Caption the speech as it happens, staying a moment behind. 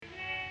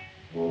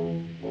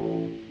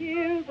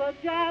Here's a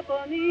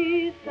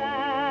Japanese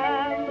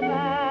sandman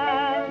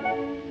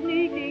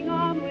sneaking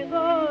on with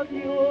a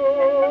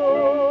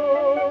duel.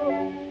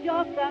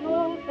 Just an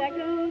old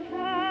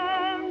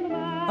second-hand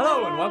man.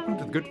 Hello and welcome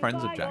to the Good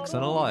Friends of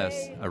Jackson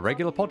Elias, a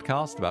regular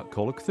podcast about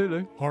Call of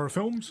Cthulhu. Horror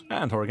films.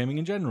 And horror gaming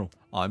in general.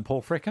 I'm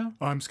Paul Fricker,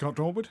 I'm Scott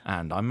Dorward.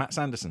 And I'm Matt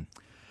Sanderson.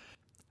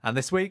 and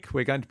this week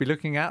we're going to be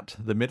looking at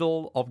the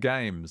middle of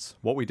games,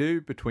 what we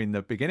do between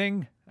the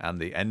beginning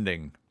and the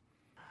ending.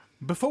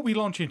 Before we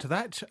launch into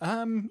that,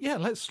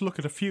 let's look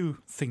at a few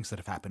things that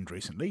have happened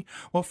recently.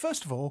 Well,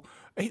 first of all,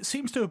 it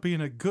seems to have been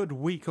a good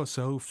week or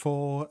so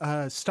for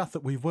stuff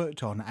that we've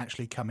worked on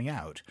actually coming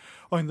out.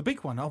 And the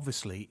big one,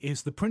 obviously,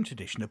 is the print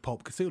edition of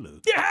Pulp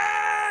Cthulhu.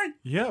 Yay!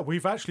 Yeah,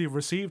 we've actually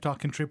received our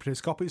contributors'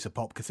 copies of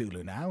Pulp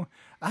Cthulhu now,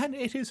 and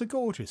it is a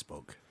gorgeous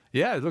book.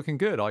 Yeah, it's looking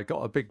good. I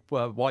got a big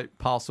white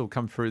parcel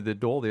come through the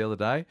door the other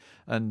day,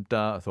 and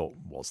I thought,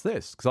 what's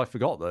this? Because I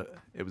forgot that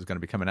it was going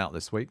to be coming out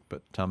this week.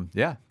 But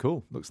yeah,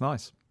 cool. Looks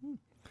nice.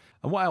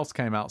 And what else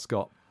came out,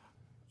 Scott?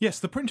 Yes,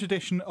 the print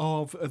edition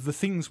of The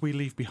Things We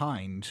Leave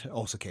Behind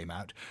also came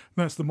out.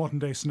 That's the modern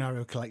day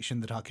scenario collection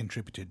that I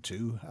contributed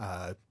to,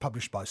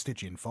 published by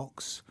Stygian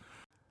Fox.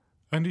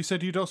 And you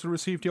said you'd also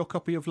received your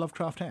copy of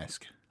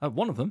Lovecraft-esque.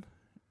 One of them.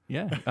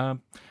 Yeah.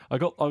 I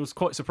was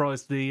quite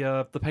surprised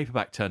the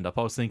paperback turned up.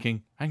 I was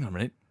thinking, hang on a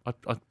minute, I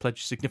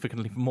pledged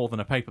significantly more than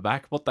a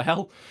paperback. What the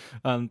hell?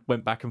 And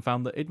went back and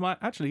found that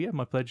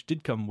my pledge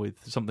did come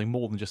with something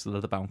more than just a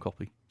leather-bound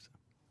copy.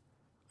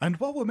 And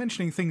while we're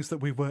mentioning things that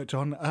we've worked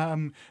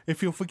on,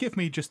 if you'll forgive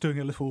me just doing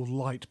a little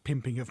light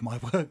pimping of my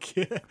work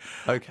here.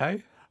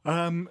 Okay.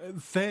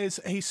 There's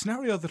a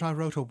scenario that I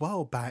wrote a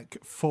while back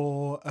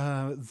for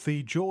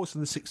the Jaws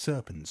and the Six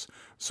Serpents,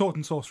 sword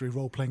and sorcery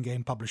role-playing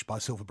game published by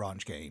Silver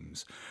Branch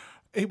Games.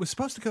 It was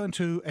supposed to go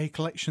into a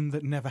collection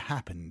that never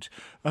happened.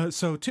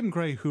 So Tim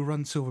Gray, who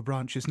runs Silver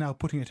Branch, is now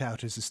putting it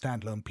out as a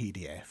standalone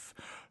PDF.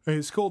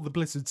 It's called The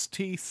Blizzard's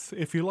Teeth.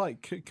 If you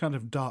like kind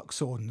of dark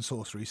sword and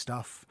sorcery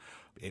stuff,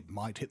 it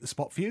might hit the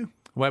spot for you.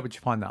 Where would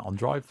you find that? On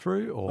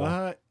drive-through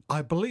or?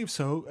 I believe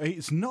so.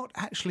 It's not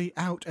actually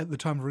out at the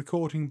time of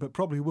recording, but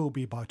probably will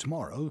be by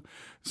tomorrow.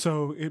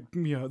 So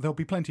there'll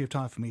be plenty of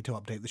time for me to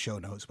update the show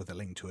notes with a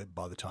link to it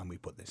by the time we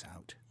put this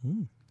out.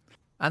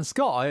 And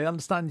Scott, I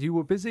understand you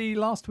were busy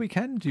last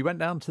weekend. You went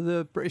down to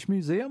the British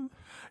Museum?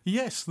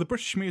 Yes, the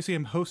British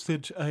Museum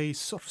hosted a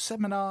sort of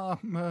seminar,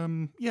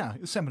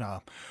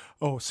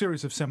 or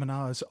series of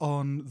seminars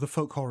on the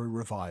folk horror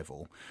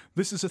revival.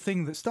 This is a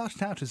thing that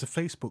started out as a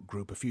Facebook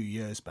group a few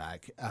years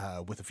back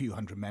with a few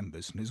hundred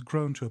members and has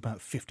grown to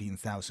about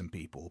 15,000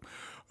 people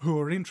who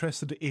are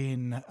interested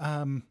in,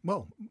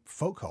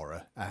 folk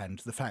horror and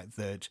the fact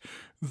that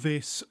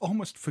this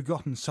almost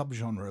forgotten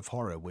subgenre of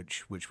horror,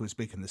 which was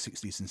big in the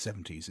 60s and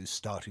 70s, is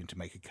starting to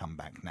make a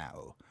comeback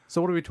now.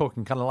 So what are we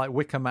talking? Kind of like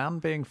Wicker Man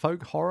being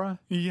folk horror?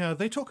 Yeah,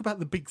 they talk about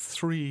the big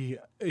three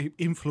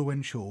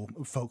influential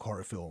folk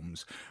horror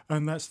films,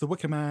 and that's The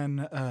Wicker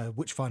Man,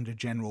 Witchfinder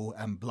General,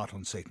 and Blood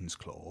on Satan's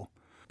Claw.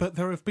 But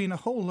there have been a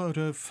whole load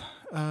of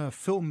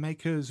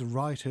filmmakers,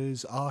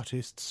 writers,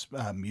 artists,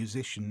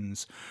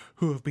 musicians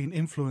who have been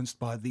influenced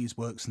by these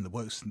works and the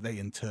works they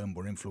in turn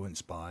were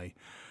influenced by.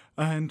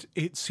 And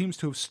it seems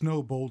to have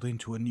snowballed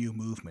into a new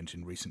movement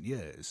in recent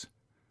years.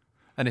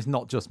 And it's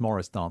not just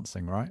Morris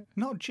dancing, right?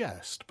 Not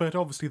just, but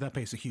obviously that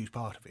plays a huge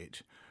part of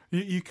it.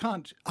 You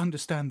can't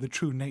understand the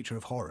true nature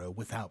of horror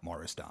without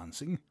Morris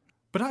dancing.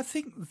 But I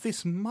think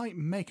this might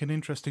make an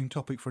interesting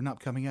topic for an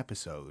upcoming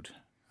episode.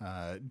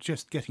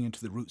 Just getting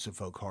into the roots of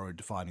folk horror,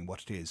 defining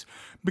what it is.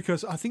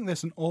 Because I think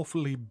there's an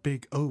awfully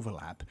big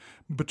overlap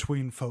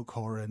between folk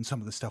horror and some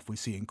of the stuff we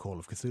see in Call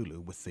of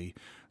Cthulhu, with the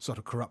sort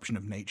of corruption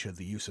of nature,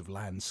 the use of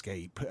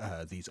landscape,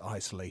 these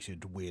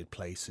isolated, weird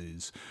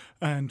places,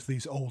 and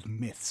these old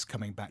myths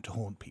coming back to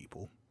haunt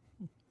people.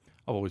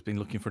 I've always been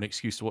looking for an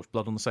excuse to watch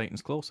Blood on the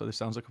Satan's Claw, so this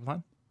sounds like a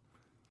plan.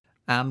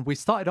 And we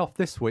started off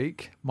this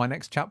week, my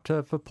next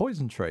chapter for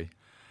Poison Tree.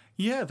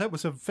 Yeah, that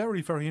was a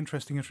very, very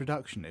interesting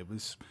introduction. It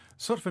was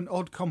sort of an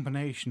odd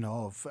combination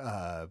of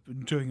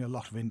doing a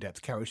lot of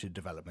in-depth character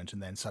development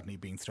and then suddenly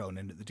being thrown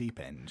in at the deep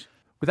end.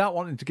 Without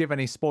wanting to give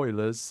any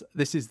spoilers,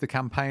 this is the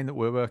campaign that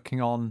we're working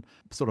on,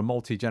 sort of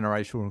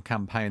multi-generational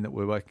campaign that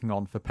we're working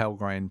on for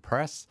Pelgrane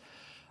Press.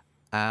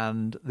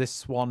 And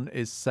this one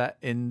is set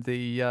in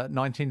the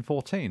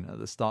 1914, at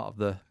the start of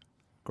the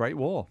Great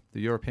War,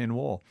 the European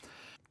War.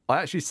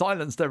 I actually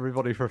silenced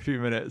everybody for a few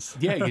minutes.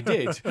 Yeah, you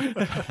did.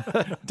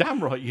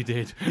 Damn right you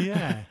did.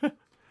 Yeah.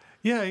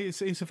 Yeah,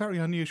 it's a very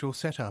unusual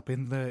setup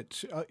in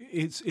that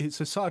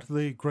it's a side of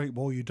the Great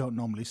War you don't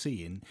normally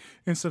see.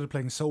 Instead of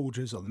playing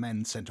soldiers or the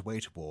men sent away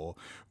to war,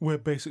 we're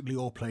basically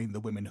all playing the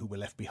women who were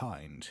left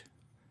behind.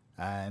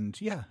 And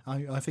yeah,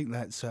 I think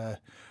that's a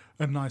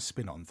nice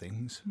spin on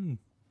things.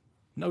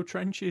 No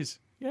trenches.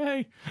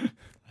 Yay.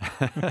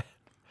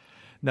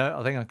 No,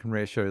 I think I can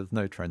reassure you there's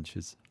no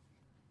trenches.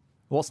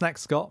 What's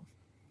next, Scott?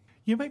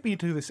 You make me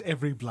do this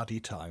every bloody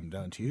time,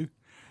 don't you?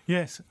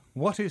 Yes,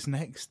 what is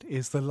next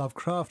is the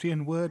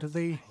Lovecraftian word of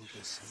the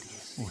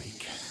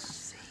week.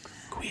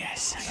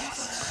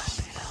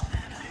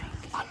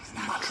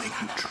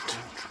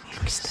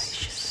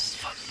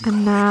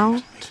 And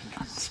now,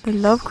 the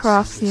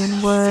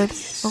Lovecraftian word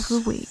of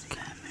the week.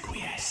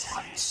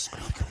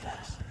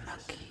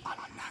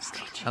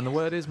 And the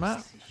word is,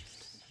 Matt?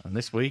 And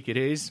this week it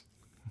is...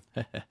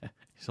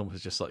 it's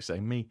almost just like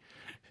saying me.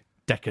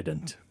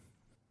 Decadent.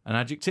 An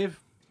adjective?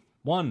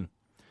 1.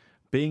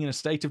 Being in a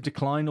state of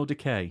decline or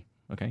decay.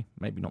 Okay,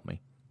 maybe not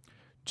me.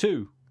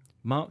 2.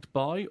 Marked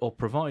by or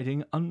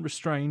providing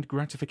unrestrained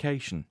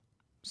gratification.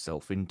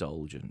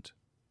 Self-indulgent.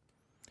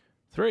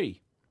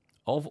 3.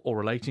 Of or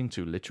relating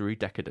to literary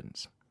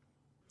decadence.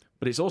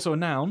 But it's also a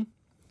noun.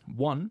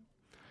 1.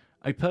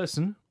 A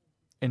person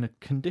in a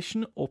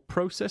condition or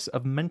process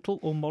of mental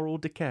or moral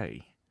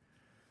decay.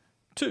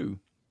 2.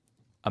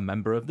 A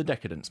member of the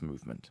decadence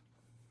movement.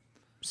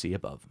 See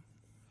above.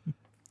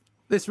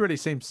 This really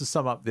seems to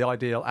sum up the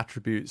ideal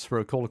attributes for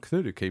a Call of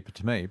Cthulhu keeper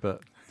to me,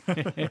 but...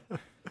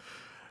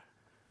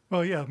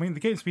 Well, yeah, I mean, the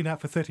game's been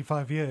out for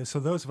 35 years, so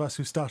those of us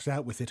who started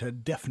out with it are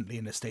definitely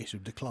in a state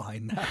of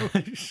decline now.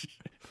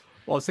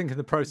 Well, I was thinking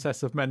the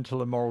process of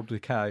mental and moral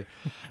decay.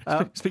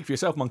 Speak for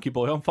yourself, monkey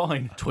boy. I'm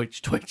fine.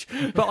 Twitch.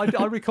 But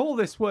I recall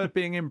this word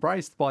being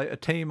embraced by a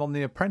team on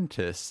The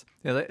Apprentice.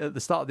 You know, at the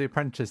start of The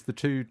Apprentice, the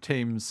two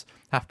teams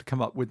have to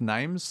come up with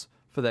names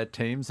for their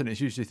teams, and it's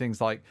usually things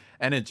like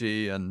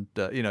energy and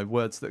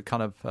words that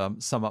kind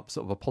of sum up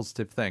sort of a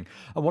positive thing.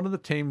 And one of the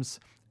teams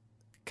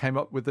came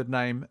up with the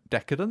name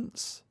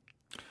Decadence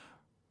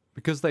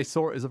because they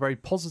saw it as a very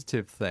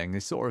positive thing. They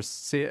sort of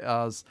see it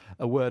as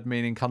a word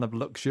meaning kind of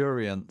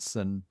luxuriance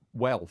and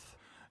wealth.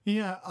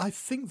 Yeah, I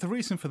think the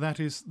reason for that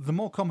is the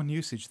more common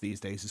usage these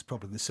days is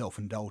probably the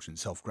self-indulgent,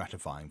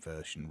 self-gratifying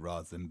version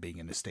rather than being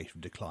in a state of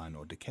decline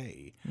or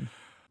decay.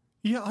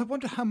 Yeah, I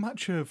wonder how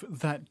much of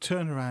that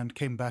turnaround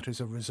came about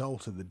as a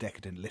result of the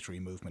decadent literary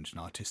movement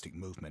and artistic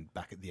movement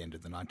back at the end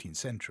of the 19th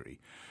century.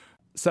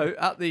 So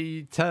at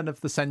the turn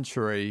of the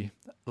century,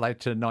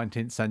 later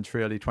 19th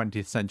century, early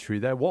 20th century,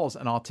 there was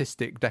an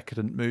artistic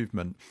decadent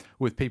movement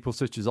with people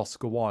such as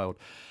Oscar Wilde.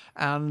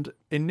 And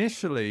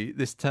initially,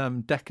 this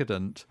term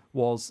decadent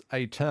was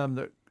a term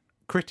that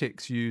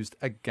critics used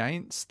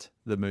against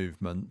the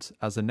movement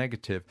as a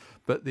negative,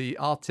 but the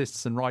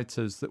artists and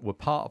writers that were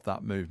part of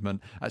that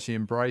movement actually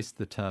embraced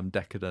the term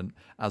decadent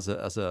as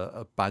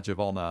a badge of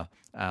honour,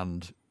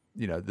 and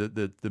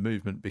the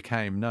movement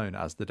became known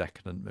as the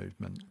decadent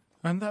movement.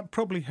 And that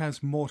probably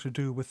has more to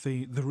do with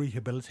the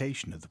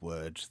rehabilitation of the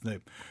word,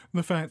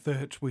 the fact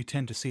that we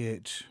tend to see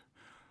it,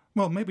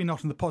 well, maybe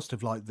not in the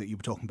positive light that you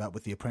were talking about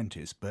with The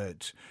Apprentice,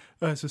 but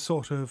as a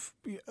sort of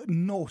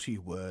naughty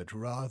word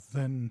rather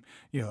than,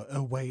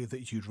 a way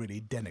that you'd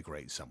really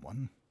denigrate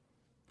someone.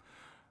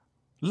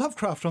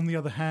 Lovecraft, on the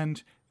other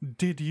hand,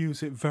 did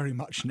use it very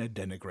much in a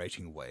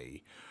denigrating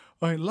way.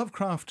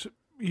 Lovecraft,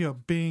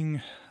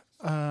 being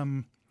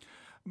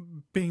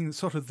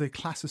sort of the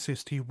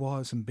classicist he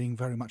was and being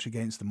very much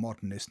against the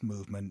modernist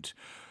movement,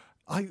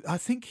 I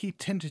think he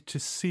tended to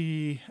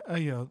see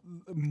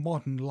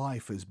modern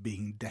life as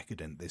being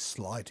decadent, this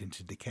slide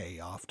into decay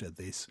after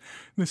this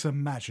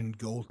imagined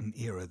golden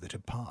era that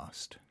had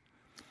passed.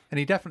 And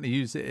he definitely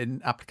used it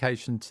in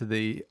application to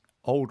the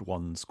old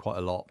ones quite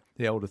a lot,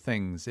 the older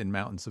things in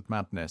Mountains of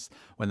Madness,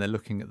 when they're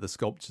looking at the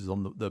sculptures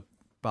on the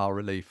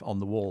bas-relief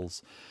on the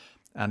walls.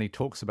 And he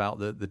talks about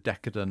the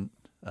decadent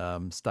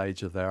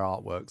stage of their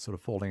artwork sort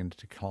of falling into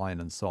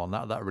decline and so on.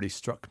 That really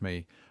struck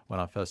me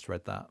when I first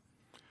read that.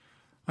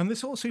 And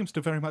this all seems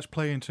to very much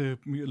play into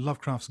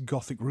Lovecraft's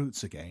Gothic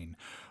roots again.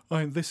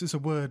 This is a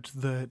word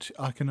that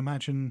I can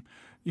imagine,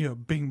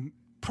 being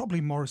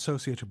probably more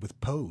associated with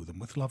Poe than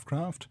with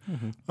Lovecraft.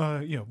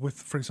 Mm-hmm. With,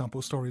 for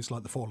example, stories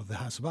like The Fall of the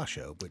House of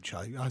Usher, which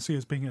I see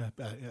as being a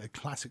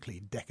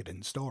classically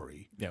decadent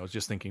story. Yeah, I was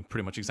just thinking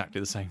pretty much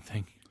exactly the same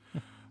thing.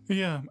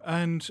 Yeah,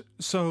 and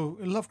so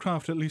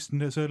Lovecraft, at least in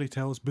his early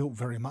tales, built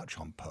very much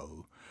on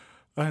Poe.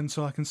 And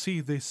so I can see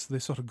this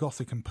sort of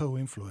Gothic and Poe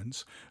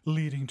influence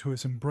leading to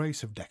his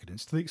embrace of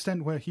decadence, to the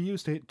extent where he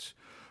used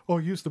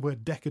the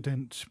word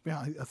decadent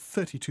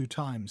 32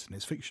 times in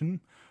his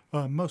fiction,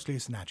 mostly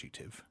as an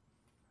adjective.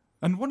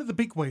 And one of the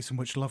big ways in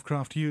which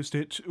Lovecraft used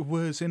it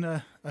was in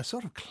a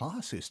sort of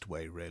classist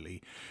way,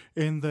 really,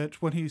 in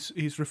that when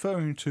he's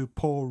referring to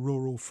poor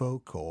rural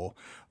folk or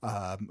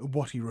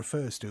what he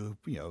refers to,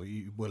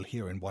 you will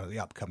hear in one of the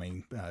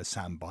upcoming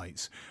sound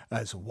bites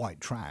as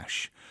white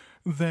trash,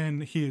 then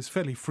he is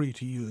fairly free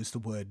to use the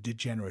word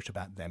degenerate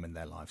about them and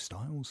their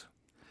lifestyles.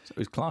 So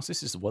he's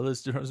classist as well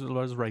as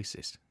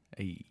racist.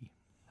 Hey.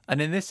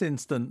 And in this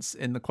instance,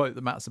 in the quote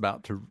that Matt's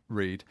about to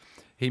read,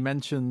 he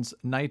mentions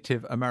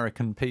Native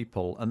American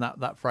people, and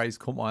that phrase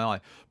caught my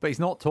eye. But he's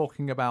not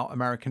talking about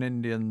American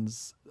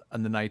Indians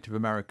and the Native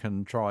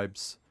American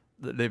tribes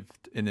that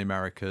lived in the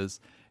Americas.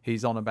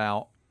 He's on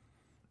about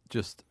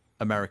just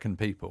American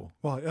people.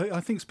 Well,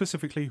 I think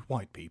specifically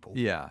white people.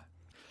 Yeah.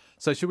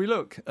 So should we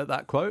look at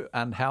that quote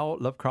and how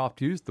Lovecraft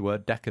used the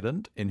word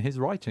decadent in his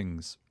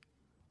writings?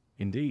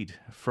 Indeed,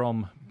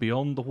 from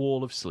Beyond the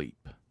Wall of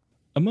Sleep.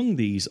 Among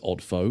these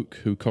odd folk,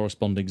 who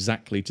correspond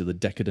exactly to the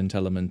decadent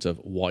element of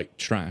white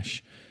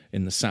trash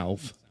in the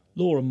South,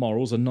 law and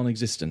morals are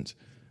non-existent,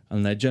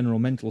 and their general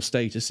mental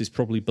status is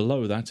probably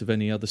below that of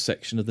any other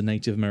section of the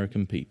Native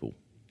American people.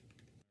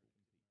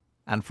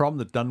 And from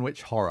the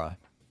Dunwich Horror.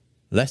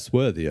 Less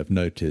worthy of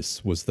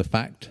notice was the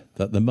fact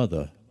that the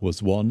mother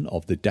was one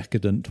of the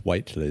decadent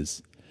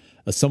Whateleys,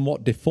 a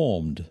somewhat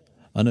deformed,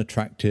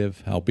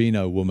 unattractive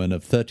albino woman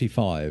of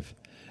 35,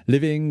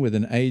 living with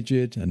an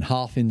aged and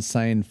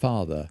half-insane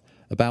father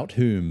about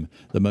whom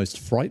the most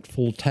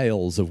frightful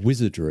tales of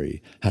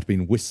wizardry had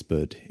been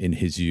whispered in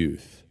his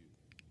youth.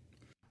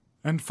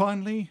 And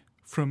finally,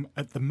 from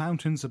At the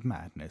Mountains of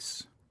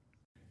Madness.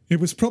 It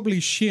was probably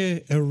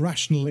sheer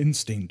irrational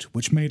instinct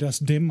which made us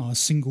dim our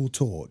single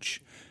torch,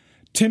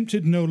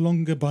 tempted no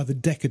longer by the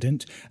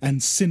decadent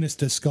and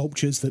sinister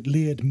sculptures that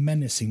leered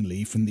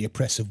menacingly from the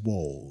oppressive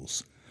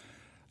walls,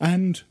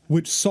 and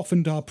which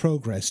softened our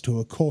progress to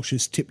a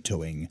cautious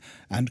tiptoeing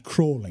and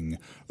crawling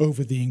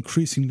over the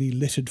increasingly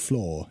littered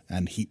floor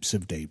and heaps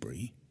of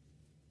debris.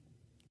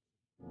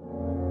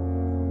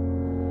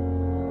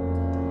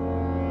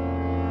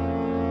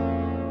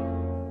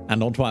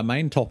 And on to our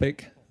main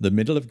topic, the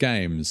middle of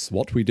games,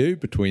 what we do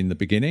between the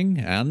beginning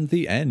and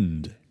the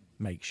end.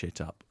 Make shit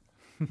up.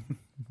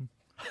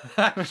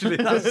 Actually,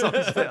 that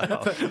sums it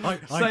up.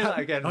 Say that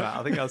again, Matt.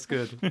 I think that's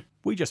good.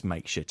 We just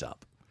make shit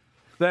up.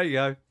 There you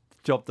go.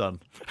 Job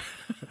done.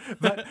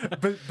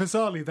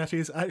 Bizarrely, that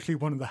is actually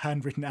one of the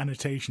handwritten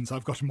annotations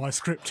I've got in my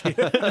script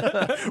here,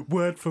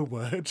 word for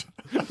word.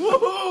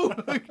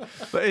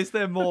 But is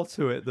there more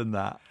to it than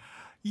that?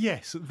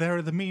 Yes, there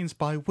are the means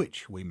by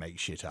which we make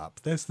shit up.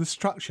 There's the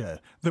structure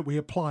that we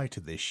apply to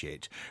this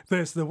shit.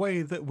 There's the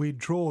way that we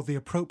draw the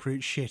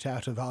appropriate shit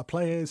out of our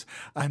players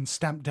and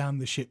stamp down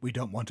the shit we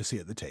don't want to see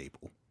at the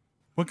table.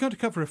 We're going to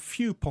cover a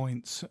few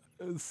points,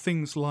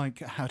 things like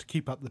how to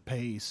keep up the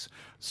pace,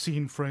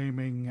 scene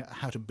framing,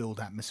 how to build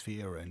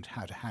atmosphere, and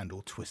how to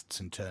handle twists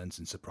and turns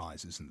and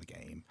surprises in the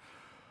game.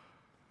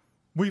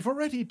 We've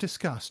already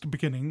discussed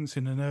beginnings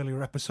in an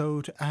earlier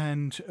episode,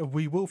 and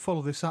we will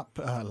follow this up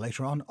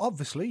later on,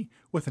 obviously,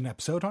 with an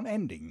episode on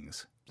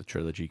endings. The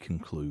trilogy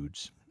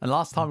concludes. And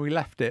last time we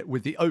left it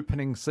with the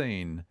opening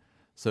scene.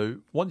 So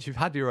once you've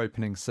had your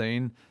opening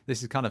scene,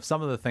 this is kind of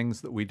some of the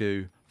things that we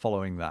do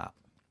following that.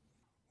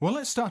 Well,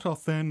 let's start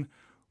off then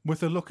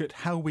with a look at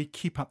how we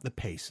keep up the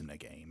pace in a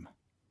game.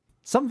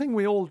 Something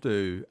we all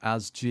do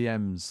as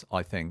GMs,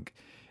 I think,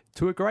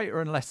 to a greater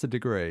and lesser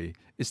degree,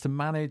 is to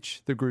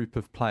manage the group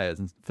of players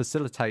and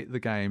facilitate the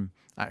game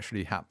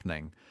actually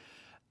happening.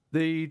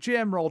 The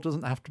GM role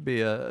doesn't have to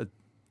be a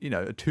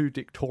too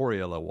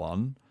dictatorial a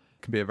one.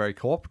 It can be a very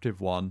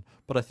cooperative one,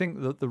 but I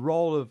think that the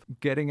role of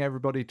getting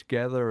everybody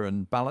together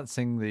and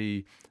balancing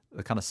the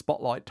kind of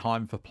spotlight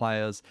time for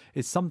players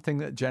is something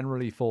that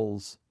generally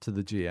falls to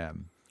the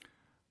GM.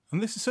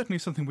 And this is certainly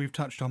something we've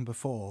touched on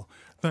before,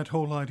 that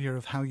whole idea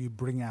of how you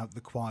bring out the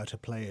quieter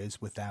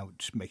players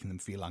without making them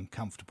feel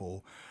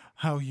uncomfortable,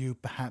 how you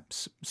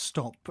perhaps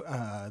stop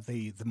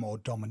the more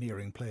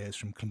domineering players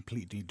from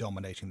completely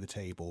dominating the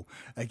table,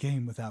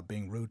 again without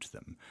being rude to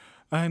them.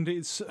 And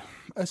it's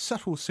a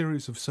subtle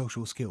series of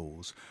social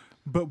skills,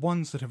 but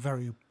ones that are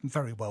very,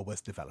 very well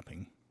worth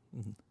developing.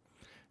 Mm-hmm.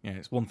 Yeah,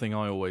 it's one thing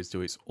I always do.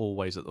 It's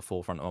always at the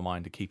forefront of my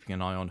mind of keeping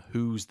an eye on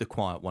who's the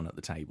quiet one at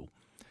the table.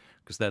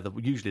 Because they're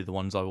usually the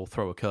ones I will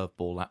throw a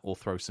curveball at or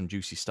throw some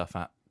juicy stuff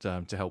at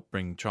to help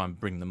try and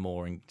bring them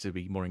more to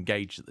be more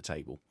engaged at the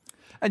table.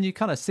 And you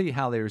kind of see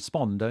how they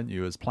respond, don't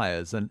you, as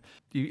players? And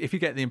if you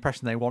get the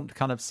impression they want to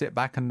kind of sit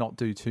back and not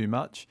do too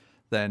much,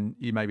 then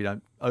you maybe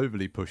don't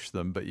overly push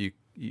them, but you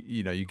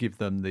give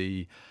them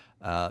the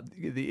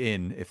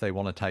in if they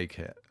want to take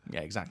it.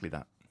 Yeah, exactly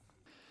that.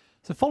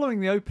 So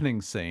following the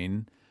opening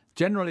scene,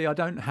 generally I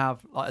don't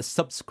have like a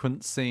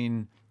subsequent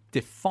scene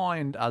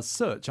defined as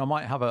such. I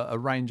might have a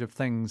range of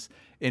things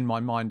in my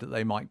mind that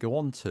they might go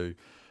on to,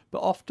 but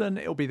often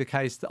it'll be the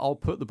case that I'll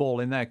put the ball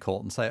in their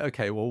court and say,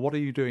 okay, well, what are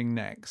you doing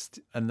next?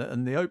 And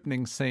the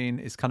opening scene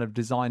is kind of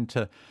designed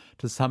to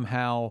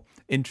somehow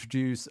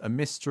introduce a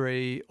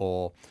mystery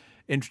or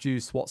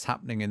introduce what's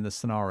happening in the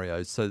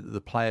scenarios so that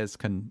the players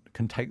can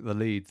take the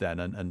lead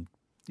then and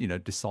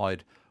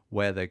decide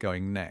where they're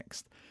going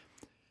next.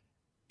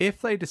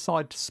 If they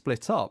decide to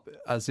split up,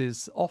 as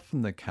is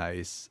often the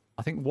case,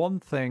 I think one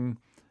thing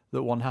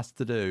that one has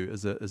to do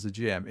as a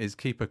GM is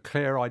keep a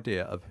clear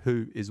idea of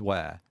who is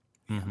where.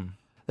 Mm-hmm.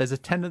 There's a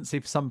tendency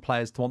for some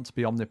players to want to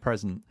be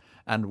omnipresent,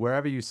 and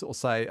wherever you sort of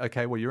say,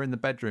 okay, well, you're in the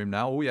bedroom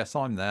now. Oh, yes,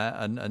 I'm there,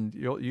 and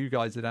you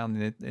guys are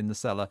down in the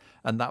cellar,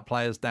 and that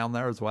player's down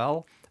there as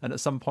well. And at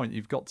some point,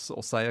 you've got to sort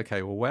of say,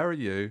 okay, well, where are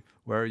you,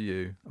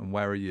 and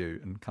where are you,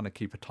 and kind of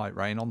keep a tight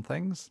rein on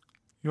things.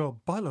 Your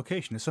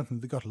bilocation is something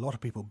that got a lot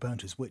of people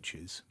burnt as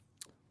witches.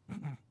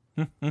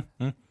 I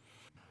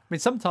mean,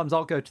 sometimes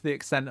I'll go to the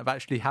extent of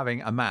actually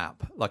having a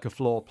map, like a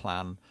floor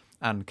plan,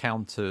 and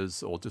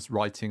counters, or just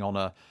writing on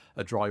a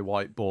dry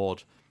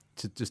whiteboard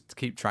to just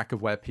keep track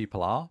of where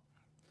people are.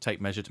 Take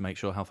measure to make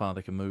sure how far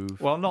they can move.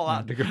 Well,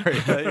 not that degree.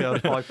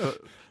 5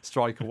 foot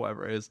strike or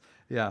whatever it is.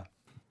 Yeah.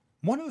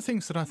 One of the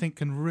things that I think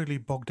can really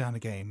bog down a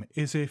game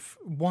is if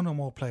one or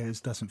more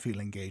players doesn't feel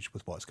engaged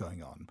with what's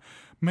going on.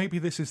 Maybe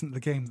this isn't the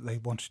game that they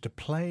wanted to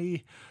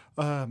play,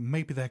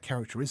 maybe their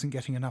character isn't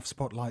getting enough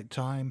spotlight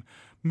time,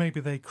 maybe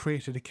they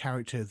created a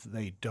character that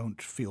they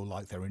don't feel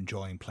like they're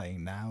enjoying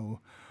playing now,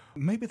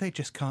 maybe they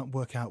just can't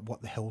work out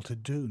what the hell to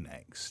do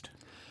next.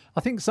 I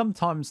think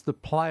sometimes the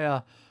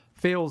player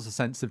feels a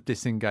sense of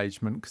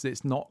disengagement because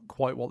it's not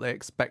quite what they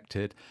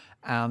expected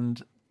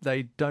and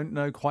they don't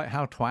know quite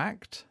how to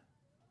act.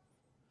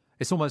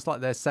 It's almost like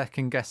they're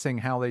second guessing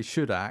how they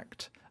should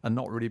act and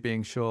not really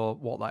being sure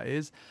what that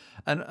is.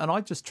 And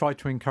I just try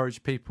to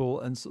encourage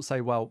people and sort of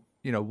say, well,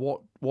 you know,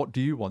 what do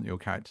you want your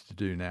character to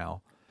do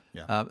now?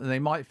 Yeah. And they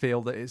might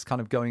feel that it's kind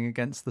of going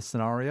against the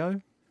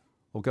scenario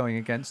or going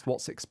against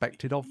what's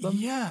expected of them.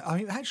 Yeah, I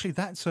mean, actually,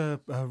 that's a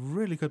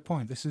really good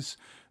point. This is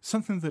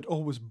something that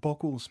always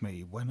boggles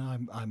me when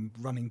I'm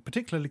running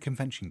particularly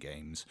convention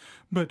games,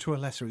 but to a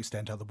lesser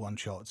extent other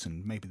one-shots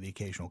and maybe the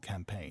occasional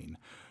campaign,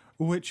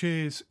 which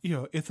is, you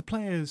know, if the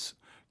players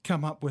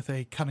come up with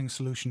a cunning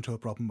solution to a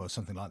problem or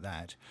something like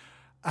that,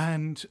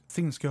 and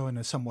things go in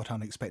a somewhat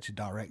unexpected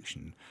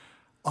direction,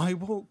 I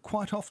will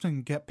quite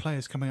often get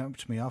players coming up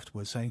to me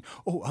afterwards saying,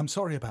 "Oh, I'm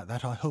sorry about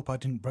that. I hope I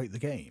didn't break the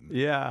game."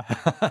 Yeah.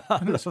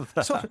 This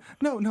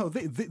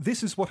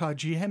is what I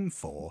GM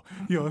for.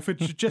 You know, if it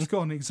had just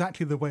gone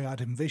exactly the way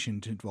I'd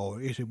envisioned it,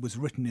 or it was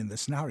written in the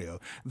scenario,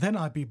 then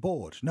I'd be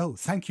bored. No,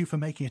 thank you for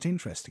making it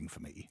interesting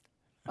for me.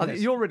 I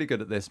think you're really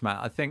good at this, Matt.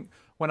 I think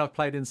when I've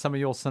played in some of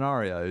your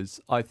scenarios,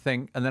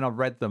 and then I've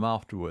read them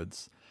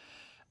afterwards,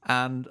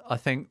 and I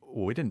think,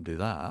 oh, we didn't do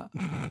that.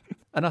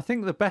 And I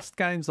think the best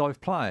games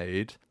I've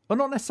played, well,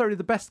 not necessarily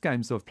the best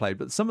games I've played,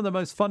 but some of the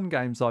most fun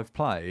games I've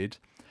played,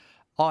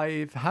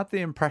 I've had the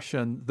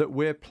impression that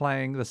we're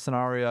playing the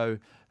scenario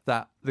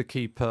that the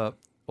keeper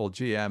or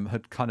GM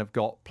had kind of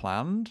got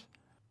planned.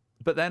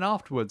 But then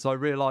afterwards, I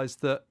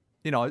realised that,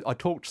 you know, I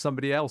talked to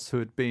somebody else who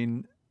had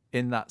been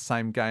in that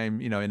same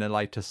game, you know, in a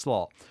later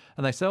slot.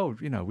 And they say, oh,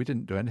 you know, we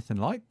didn't do anything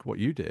like what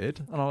you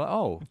did. And I'm like,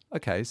 oh,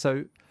 okay.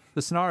 So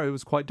the scenario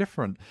was quite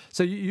different.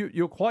 So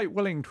you're quite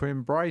willing to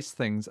embrace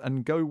things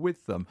and go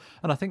with them.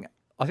 And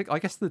I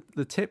guess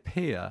the tip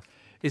here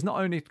is not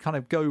only to kind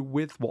of go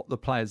with what the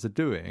players are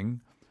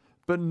doing,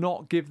 but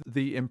not give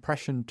the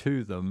impression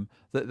to them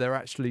that they're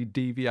actually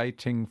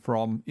deviating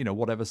from, you know,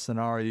 whatever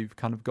scenario you've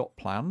kind of got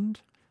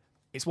planned.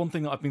 It's one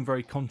thing that I've been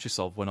very conscious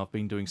of when I've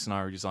been doing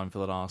scenario design for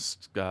the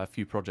last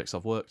few projects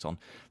I've worked on,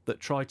 that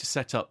try to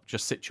set up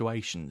just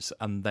situations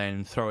and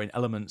then throw in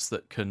elements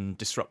that can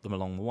disrupt them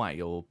along the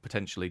way or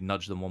potentially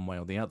nudge them one way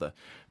or the other.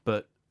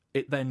 But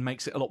it then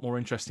makes it a lot more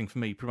interesting for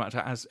me, pretty much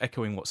as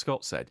echoing what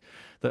Scott said,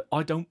 that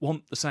I don't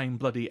want the same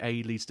bloody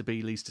A leads to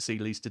B, leads to C,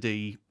 leads to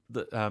D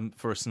that,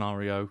 for a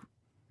scenario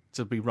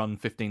to be run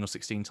 15 or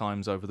 16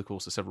 times over the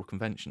course of several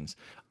conventions.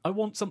 I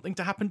want something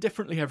to happen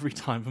differently every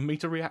time for me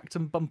to react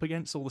and bump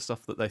against all the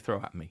stuff that they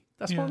throw at me.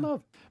 That's what I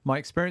love. My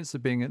experience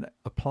of being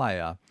a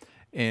player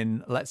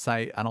in, let's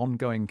say, an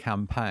ongoing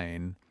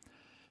campaign,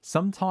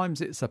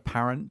 sometimes it's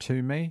apparent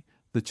to me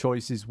the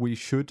choices we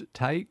should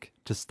take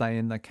to stay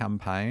in the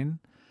campaign.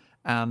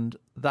 And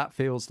that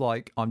feels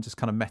like I'm just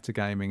kind of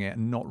metagaming it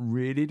and not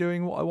really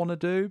doing what I want to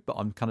do, but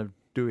I'm kind of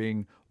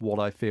doing what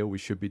I feel we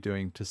should be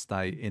doing to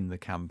stay in the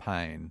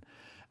campaign.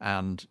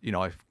 And, you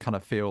know, I kind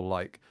of feel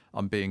like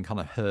I'm being kind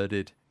of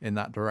herded in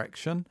that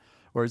direction.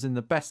 Whereas in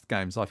the best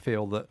games, I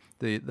feel that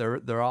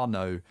there are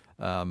no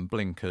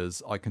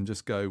blinkers. I can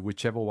just go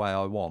whichever way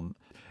I want.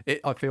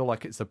 I feel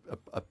like it's a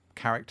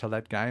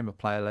character-led game, a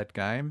player-led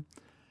game.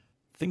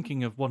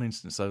 Thinking of one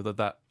instance, though,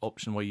 that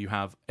option where you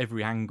have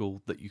every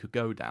angle that you could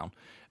go down,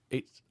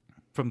 it's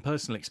from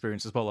personal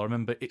experience as well. I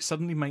remember it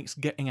suddenly makes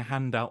getting a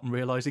handout and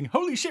realising,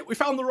 holy shit, we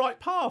found the right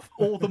path,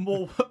 all the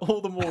more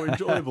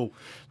enjoyable.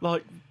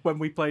 Like when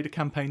we played a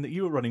campaign that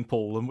you were running,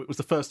 Paul, and it was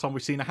the first time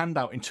we'd seen a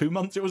handout in 2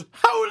 months, it was,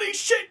 holy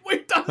shit,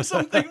 we've done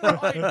something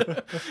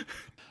right.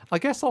 I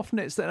guess often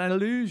it's an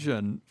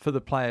illusion for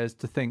the players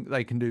to think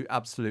they can do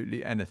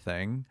absolutely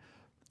anything.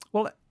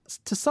 Well,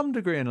 to some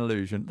degree an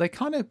illusion. They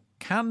kind of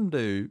can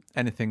do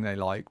anything they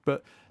like,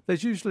 but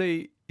there's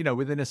usually, you know,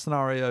 within a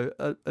scenario,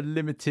 a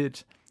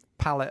limited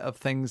palette of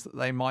things that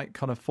they might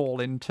kind of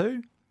fall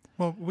into.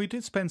 Well, we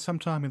did spend some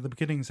time in the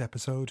beginnings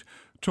episode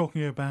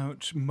talking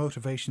about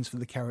motivations for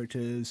the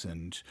characters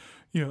and,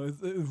 you know,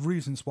 the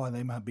reasons why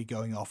they might be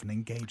going off and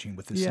engaging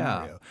with the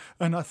scenario.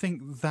 And I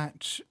think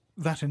that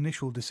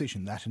initial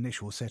decision, that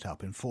initial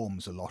setup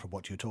informs a lot of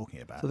what you're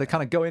talking about. So they're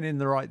kind of going in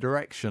the right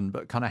direction,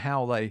 but kind of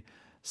how they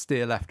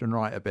steer left and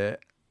right a bit,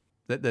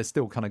 that they're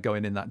still kind of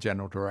going in that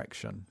general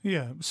direction.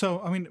 Yeah.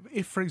 So, I mean,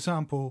 if, for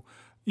example,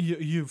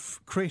 you've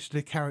created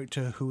a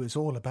character who is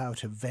all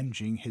about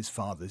avenging his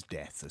father's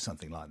death or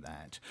something like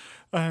that,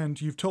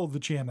 and you've told the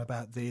GM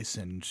about this,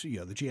 and, you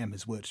know, the GM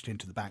has worked it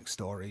into the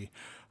backstory,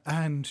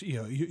 and,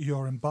 you know,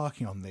 you're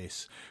embarking on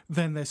this,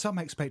 then there's some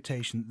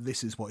expectation that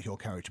this is what your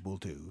character will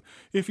do.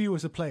 If you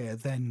as a player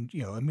then,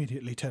 you know,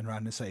 immediately turn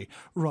around and say,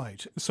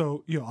 right,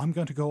 so, you know, I'm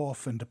going to go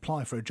off and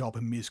apply for a job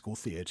in musical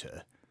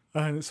theatre,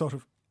 and it's sort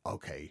of,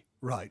 okay,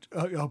 Right.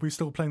 Are we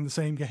still playing the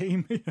same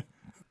game?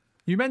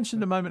 You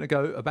mentioned a moment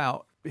ago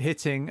about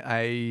hitting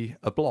a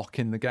block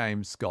in the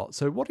game, Scott.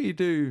 So what do you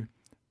do,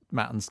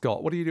 Matt and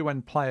Scott? What do you do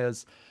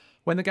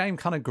when the game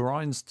kind of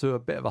grinds to a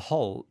bit of a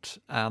halt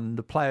and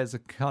the players are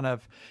kind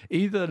of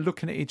either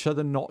looking at each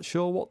other not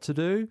sure what to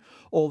do,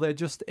 or they're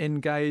just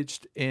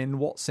engaged in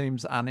what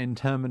seems an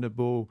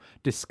interminable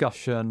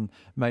discussion,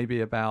 maybe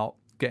about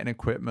getting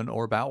equipment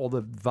or about all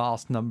the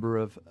vast number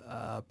of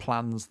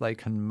plans they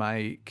can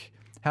make?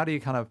 How do you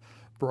kind of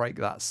break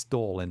that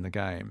stall in the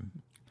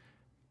game?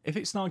 If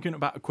it's an argument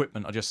about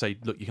equipment, I just say,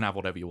 look, you can have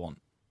whatever you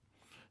want.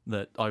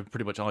 That I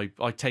pretty much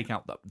I take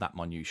out that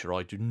minutiae.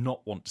 I do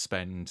not want to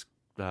spend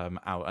an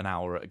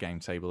hour at a game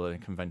table in a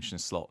convention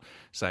slot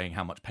saying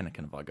how much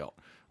pemmican have I got.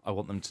 I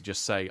want them to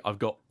just say, I've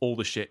got all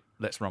the shit,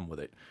 let's run with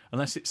it.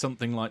 Unless it's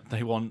something like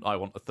I want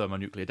a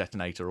thermonuclear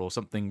detonator or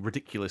something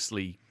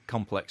ridiculously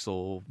complex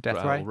or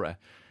Death Ray? rare.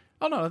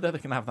 Oh no, they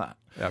can have that.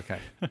 Okay.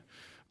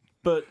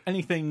 But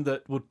anything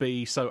that would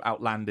be so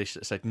outlandish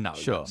that said no.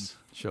 Sure.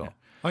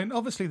 I mean,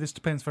 obviously, this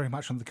depends very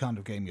much on the kind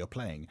of game you're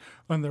playing.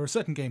 And there are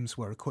certain games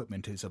where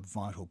equipment is a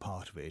vital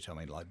part of it. I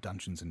mean, like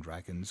Dungeons and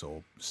Dragons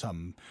or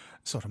some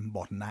sort of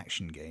modern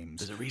action games.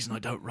 There's a reason I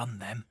don't run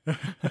them.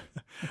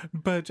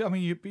 But I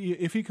mean,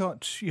 if you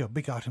got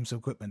big items of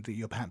equipment that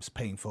you're perhaps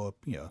paying for,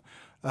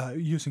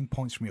 using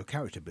points from your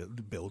character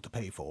build to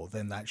pay for,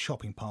 then that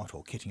shopping part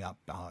or kitting up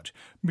part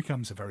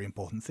becomes a very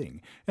important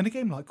thing. In a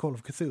game like Call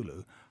of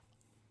Cthulhu,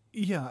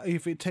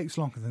 if it takes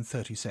longer than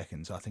 30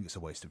 seconds, I think it's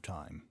a waste of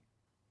time.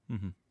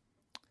 Mm-hmm.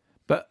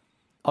 But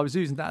I was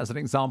using that as an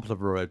example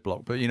of a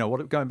roadblock.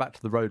 But going back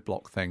to the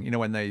roadblock thing,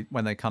 when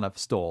they kind of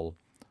stall,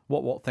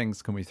 what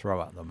things can we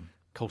throw at them?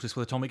 Cultist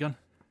with a Tommy gun?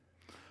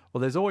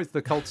 Well, there's always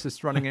the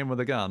cultist running in with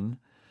a gun.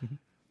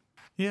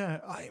 Yeah,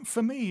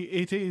 for me,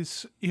 it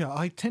is,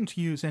 I tend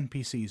to use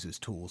NPCs as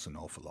tools an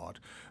awful lot.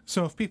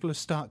 So if people are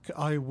stuck,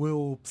 I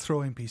will throw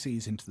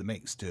NPCs into the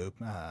mix to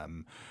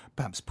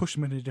perhaps push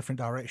them in a different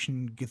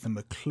direction, give them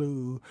a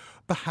clue,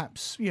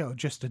 perhaps,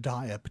 just to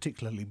die a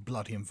particularly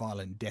bloody and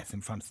violent death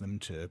in front of them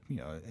to,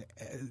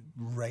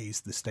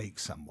 raise the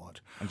stakes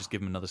somewhat. And just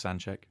give them another sand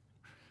check?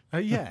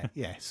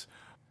 Yes.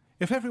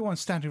 If everyone's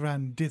standing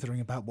around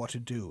dithering about what to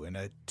do in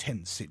a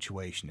tense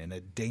situation, in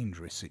a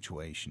dangerous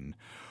situation,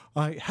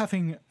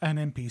 having an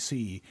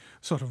NPC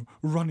sort of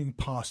running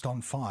past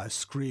on fire,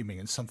 screaming,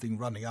 and something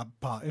running up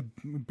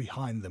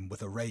behind them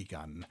with a ray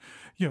gun,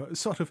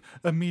 sort of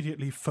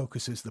immediately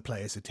focuses the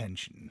player's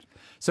attention.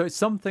 So it's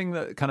something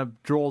that kind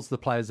of draws the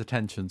player's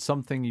attention,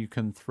 something you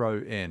can throw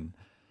in.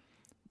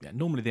 Yeah,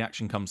 normally the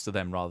action comes to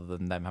them rather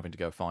than them having to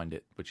go find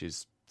it, which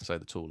is, say,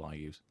 the tool I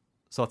use.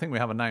 So I think we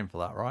have a name for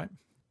that, right?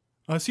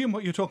 I assume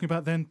what you're talking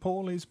about then,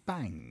 Paul, is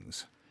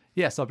bangs.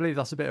 Yes, I believe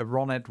that's a bit of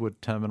Ron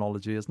Edward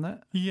terminology, isn't it?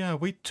 Yeah,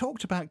 we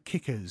talked about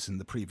kickers in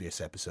the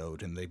previous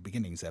episode, in the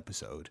beginnings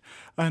episode,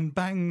 and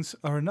bangs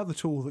are another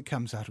tool that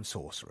comes out of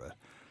Sorcerer.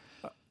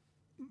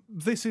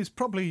 This is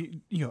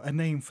probably, a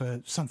name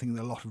for something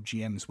that a lot of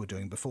GMs were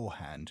doing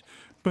beforehand.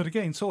 But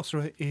again,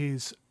 Sorcerer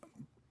is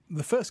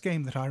the first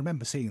game that I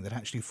remember seeing that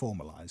actually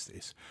formalised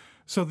this.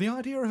 So the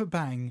idea of a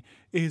bang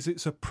is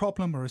it's a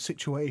problem or a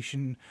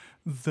situation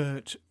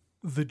that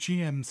the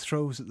GM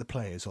throws at the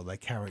players or their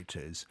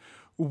characters,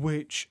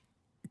 which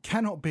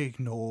cannot be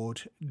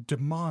ignored,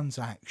 demands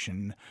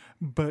action,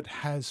 but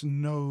has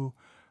no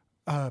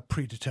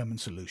predetermined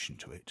solution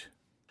to it.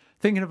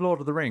 Thinking of Lord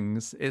of the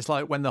Rings, it's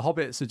like when the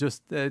hobbits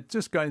they're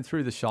just going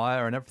through the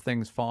Shire and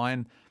everything's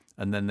fine,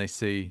 and then they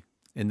see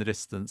in the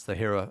distance, they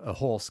hear a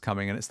horse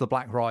coming, and it's the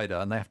Black Rider,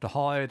 and they have to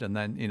hide, and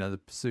then the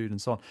pursuit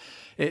and so on.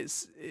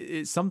 It's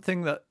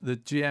something that the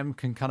GM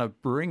can kind of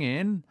bring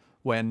in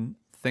when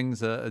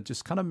things are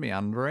just kind of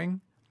meandering.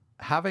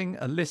 Having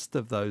a list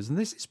of those, and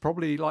this is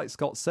probably, like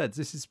Scott said,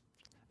 this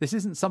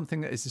isn't something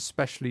that is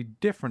especially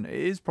different. It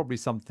is probably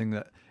something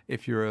that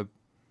if you're a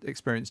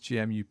experienced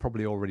GM, you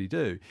probably already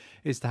do,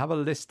 is to have a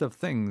list of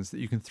things that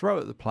you can throw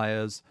at the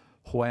players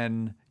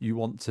when you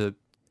want to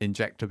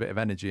inject a bit of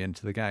energy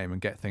into the game and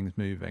get things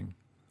moving.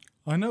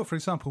 I know, for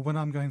example, when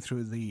I'm going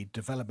through the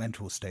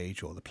developmental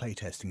stage or the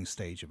playtesting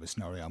stage of a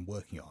scenario I'm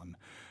working on,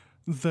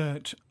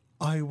 that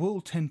I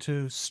will tend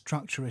to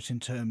structure it in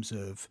terms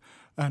of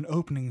an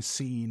opening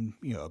scene,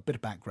 a bit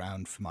of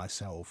background for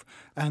myself,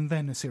 and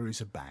then a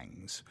series of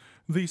bangs.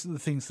 These are the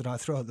things that I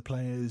throw at the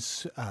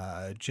players,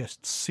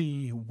 just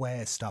see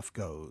where stuff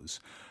goes.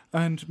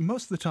 And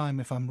most of the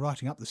time, if I'm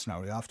writing up the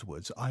scenario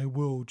afterwards, I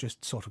will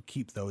just sort of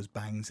keep those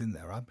bangs in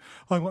there.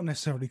 I won't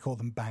necessarily call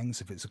them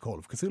bangs if it's a Call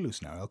of Cthulhu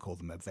scenario. I'll call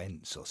them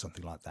events or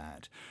something like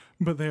that.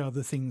 But they are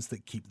the things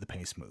that keep the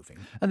pace moving.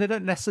 And they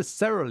don't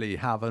necessarily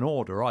have an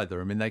order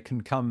either. I mean, they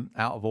can come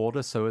out of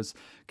order. So as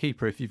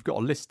keeper, if you've got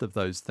a list of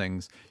those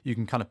things, you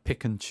can kind of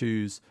pick and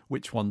choose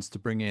which ones to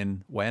bring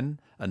in when,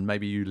 and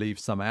maybe you leave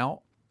some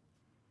out.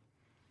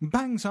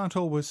 Bangs aren't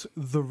always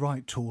the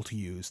right tool to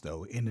use,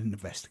 though, in an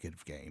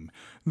investigative game.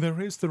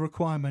 There is the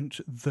requirement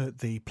that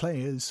the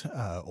players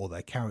or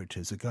their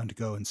characters are going to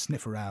go and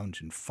sniff around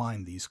and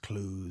find these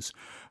clues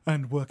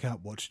and work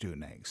out what to do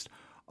next.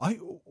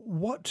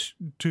 What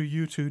do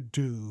you two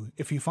do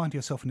if you find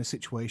yourself in a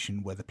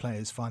situation where the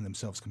players find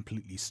themselves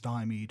completely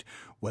stymied,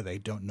 where they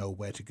don't know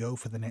where to go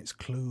for the next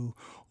clue,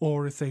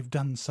 or if they've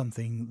done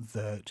something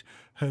that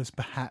has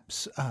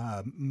perhaps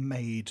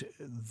made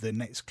the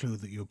next clue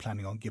that you're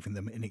planning on giving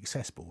them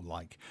inaccessible,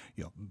 like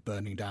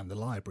burning down the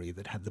library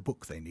that had the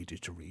book they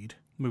needed to read?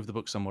 Move the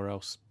book somewhere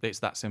else. It's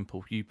that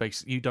simple. You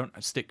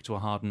don't stick to a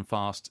hard and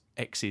fast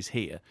X is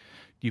here.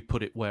 You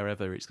put it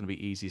wherever it's going to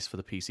be easiest for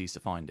the PCs to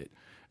find it.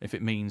 If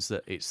it means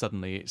that it's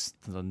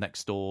the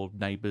next door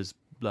neighbour's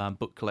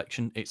book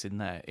collection, it's in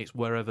there. It's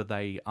wherever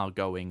they are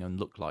going and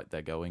look like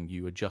they're going.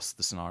 You adjust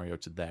the scenario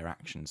to their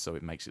actions, so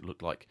it makes it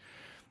look like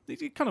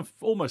you're kind of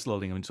almost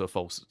lulling them into a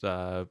false,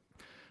 not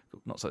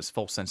so it's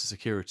false sense of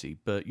security,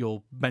 but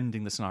you're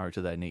bending the scenario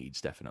to their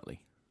needs, definitely.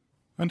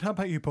 And how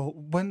about you, Paul?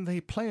 When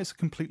the players are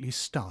completely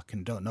stuck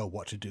and don't know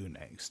what to do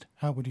next,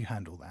 how would you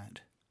handle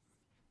that?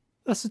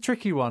 That's a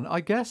tricky one.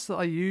 I guess that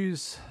I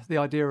use the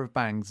idea of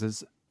bangs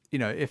as,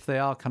 if they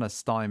are kind of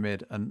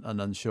stymied and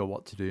unsure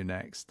what to do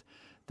next,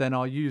 then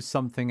I'll use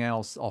something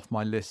else off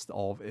my list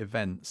of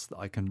events that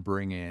I can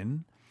bring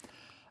in.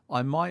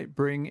 I might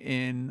bring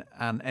in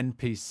an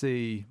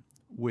NPC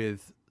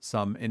with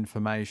some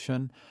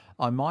information.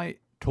 I might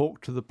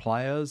talk to the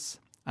players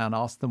and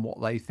ask them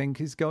what they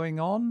think is going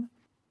on.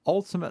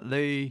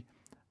 Ultimately,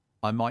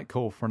 I might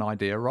call for an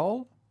idea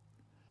roll.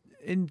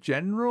 In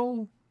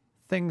general,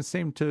 things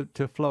seem to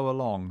flow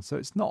along. So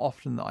it's not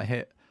often that I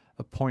hit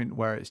a point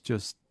where it's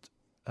just,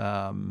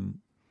 that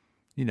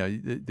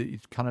you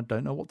kind of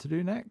don't know what to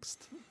do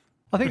next.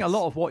 I think a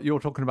lot of what you're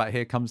talking about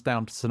here comes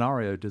down to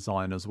scenario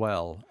design as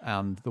well,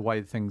 and the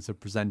way things are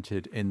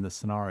presented in the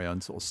scenario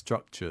and sort of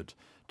structured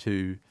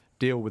to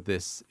deal with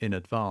this in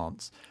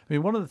advance. I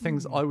mean, one of the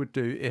things I would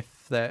do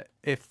if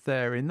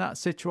they're in that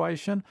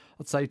situation,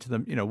 I'd say to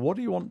them, what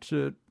do you want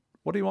to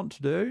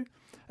do?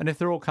 And if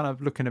they're all kind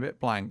of looking a bit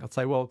blank, I'd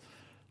say, well,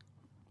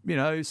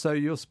 so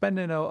you're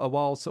spending a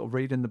while sort of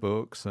reading the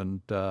books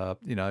and,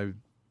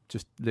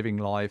 just living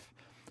life.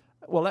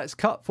 Well, let's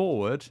cut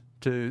forward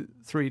to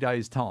 3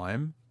 days'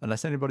 time,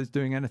 unless anybody's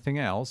doing anything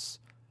else,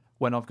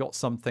 when I've got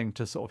something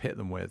to sort of hit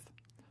them with.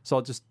 So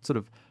I'll just sort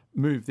of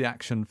move the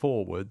action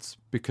forwards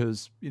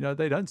because,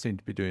 they don't seem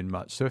to be doing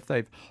much. So if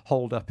they've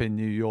holed up in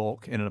New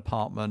York in an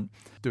apartment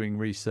doing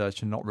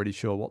research and not really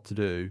sure what to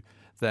do,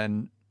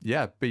 then,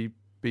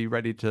 be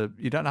ready to...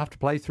 You don't have to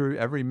play through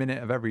every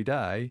minute of every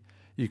day.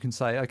 You can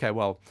say, okay,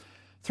 well,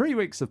 3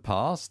 weeks have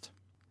passed.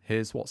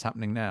 Here's what's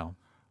happening now.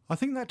 I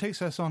think that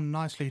takes us on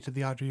nicely to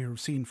the idea of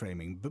scene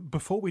framing. But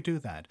before we do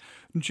that,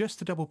 just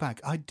to double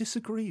back, I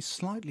disagree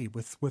slightly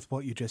with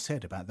what you just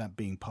said about that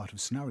being part of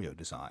scenario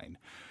design.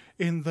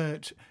 In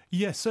that,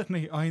 yes,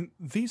 certainly,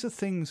 these are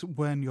things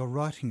when you're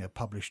writing a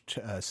published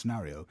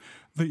scenario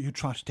that you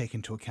try to take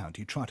into account.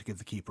 You try to give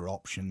the keeper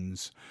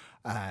options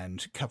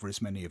and cover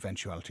as many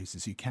eventualities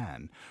as you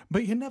can.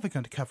 But you're never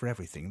going to cover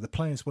everything. The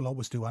players will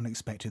always do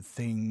unexpected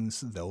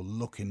things. They'll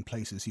look in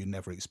places you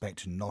never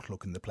expect and not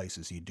look in the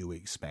places you do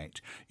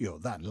expect.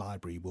 That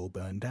library will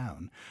burn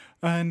down.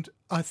 And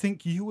I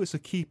think you as a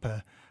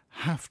keeper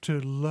have to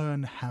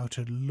learn how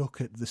to look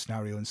at the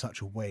scenario in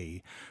such a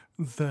way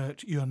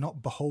that you're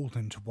not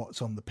beholden to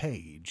what's on the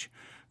page,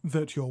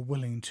 that you're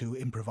willing to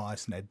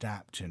improvise and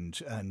adapt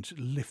and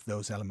lift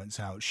those elements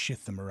out,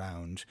 shift them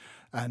around,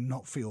 and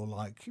not feel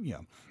like,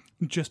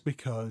 just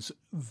because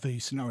the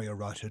scenario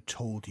writer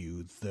told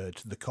you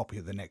that the copy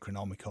of the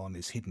Necronomicon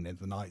is hidden in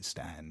the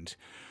nightstand,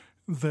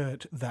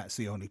 that's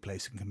the only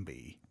place it can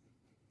be.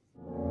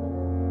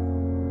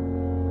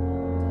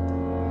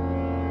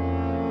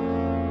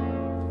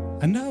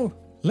 And now,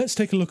 let's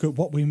take a look at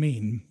what we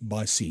mean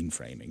by scene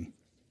framing.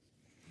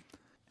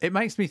 It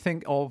makes me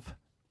think of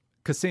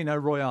Casino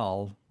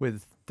Royale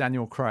with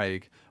Daniel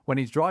Craig when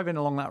he's driving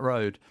along that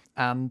road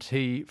and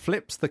he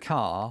flips the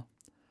car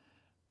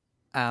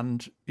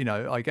and,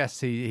 I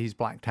guess he's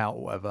blacked out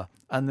or whatever.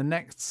 And the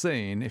next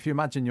scene, if you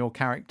imagine your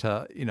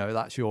character,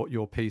 that's your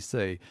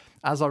PC.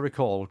 As I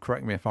recall,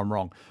 correct me if I'm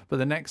wrong, but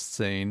the next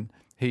scene...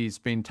 He's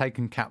been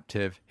taken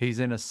captive, he's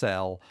in a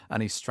cell,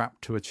 and he's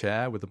strapped to a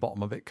chair with the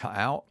bottom of it cut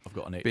out. I've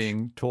got an itch.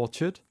 Being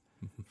tortured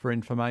for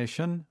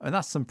information. And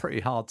that's some pretty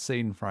hard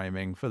scene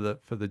framing for the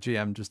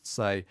GM just to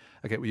say,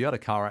 okay, well, you had a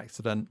car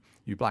accident,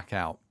 you black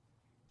out.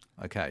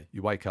 Okay,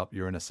 you wake up,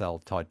 you're in a cell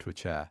tied to a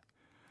chair.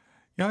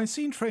 Yeah,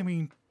 scene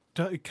framing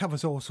it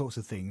covers all sorts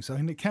of things.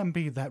 It can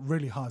be that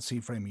really hard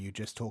scene framing you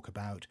just talk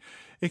about.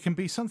 It can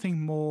be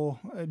something more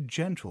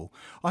gentle.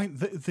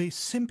 The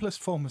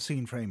simplest form of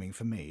scene framing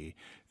for me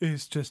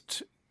is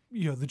just,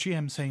 the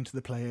GM saying to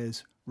the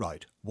players,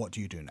 right, what do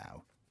you do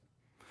now?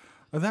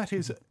 That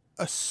is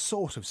a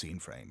sort of scene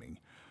framing.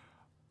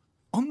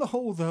 On the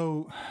whole,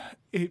 though,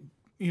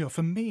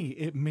 for me,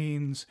 it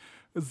means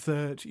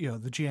that,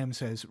 the GM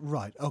says,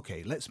 right,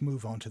 okay, let's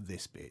move on to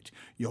this bit.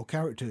 Your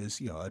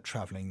characters, are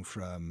traveling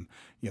from,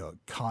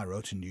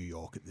 Cairo to New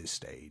York at this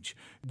stage.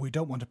 We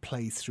don't want to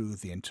play through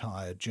the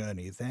entire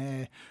journey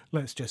there.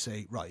 Let's just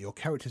say, right, your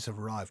characters have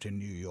arrived in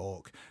New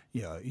York.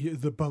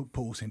 The boat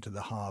pulls into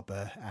the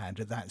harbour, and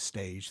at that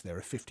stage, there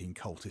are 15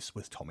 cultists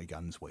with Tommy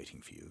guns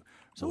waiting for you.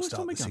 So we'll what's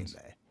start Tommy the scene guns?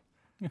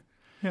 there.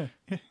 Yeah.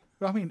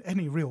 I mean,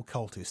 any real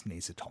cultist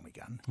needs a Tommy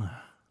gun.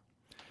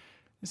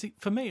 You see,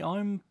 for me,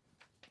 I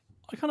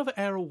kind of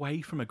err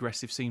away from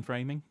aggressive scene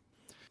framing.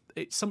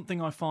 It's something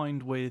I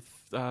find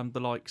with the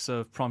likes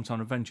of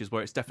Primetime Adventures,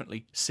 where it's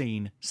definitely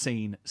scene,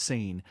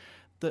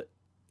 that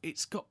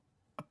it's got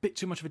a bit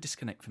too much of a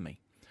disconnect for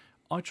me.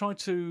 I try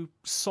to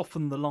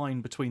soften the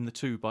line between the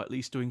two by at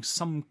least doing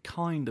some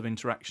kind of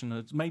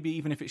interaction, maybe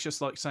even if it's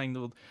just like saying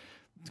the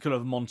kind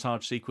of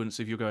montage sequence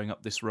if you're going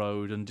up this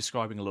road and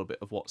describing a little bit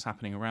of what's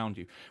happening around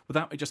you,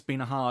 without it just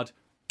being a hard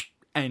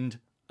end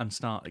and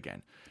start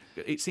again.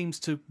 It seems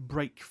to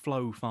break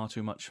flow far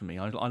too much for me.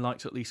 I like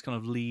to at least kind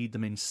of lead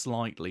them in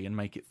slightly and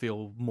make it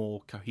feel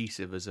more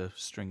cohesive as a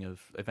string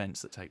of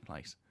events that take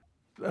place.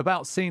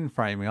 About scene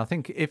framing, I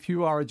think if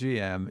you are a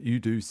GM, you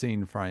do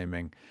scene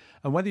framing.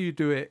 And whether you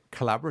do it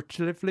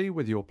collaboratively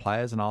with your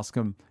players and ask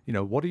them,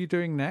 what are you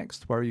doing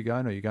next? Where are you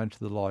going? Are you going to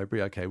the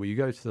library? Okay, well, you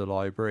go to the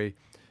library.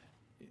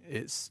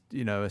 It's,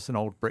 it's an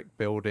old brick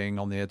building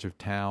on the edge of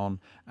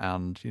town,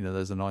 and,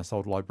 there's a nice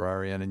old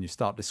librarian, and you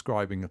start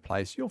describing the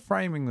place. You're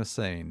framing the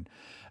scene.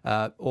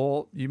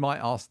 Or they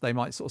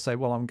might sort of say,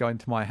 well, I'm going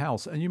to my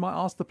house. And you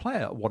might ask the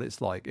player what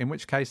it's like, in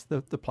which case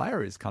the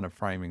player is kind of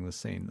framing the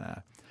scene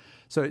there.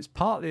 So it's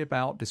partly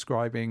about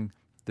describing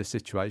the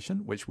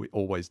situation, which we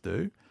always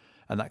do,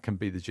 and that can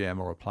be the GM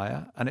or a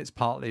player. And it's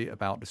partly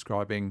about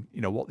describing,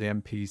 what the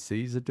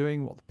NPCs are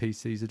doing, what the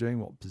PCs are doing,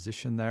 what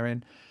position they're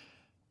in.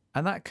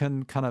 And that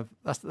can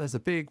there's a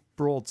big,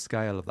 broad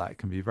scale of that. It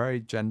can be very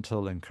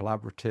gentle and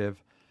collaborative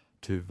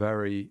to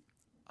very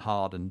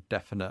hard and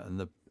definite. And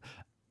the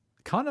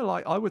kind of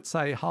like, I would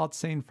say, hard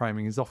scene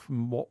framing is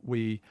often what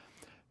we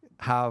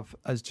have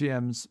as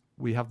GMs.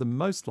 We have the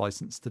most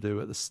license to do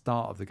at the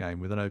start of the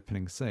game with an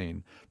opening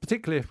scene,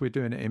 particularly if we're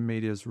doing it in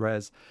medias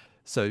res.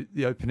 So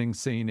the opening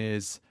scene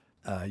is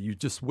you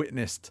just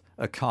witnessed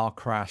a car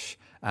crash,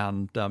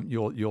 and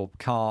your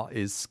car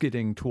is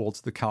skidding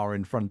towards the car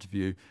in front of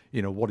you.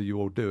 What are you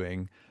all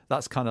doing?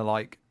 That's kind of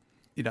like,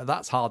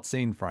 that's hard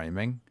scene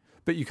framing.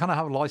 But you kind of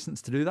have a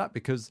license to do that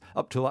because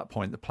up to that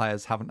point, the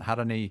players haven't had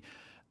any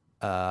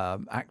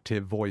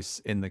active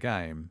voice in the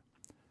game.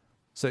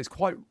 So it's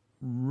quite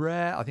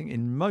rare, I think,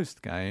 in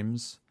most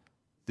games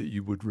that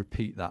you would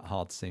repeat that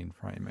hard scene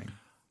framing.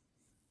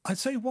 I'd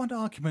say one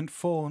argument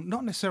for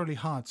not necessarily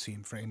hard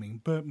scene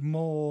framing, but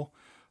more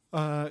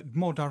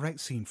direct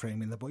scene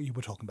framing than what you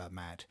were talking about,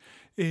 Matt,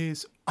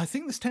 is I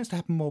think this tends to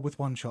happen more with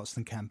one-shots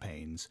than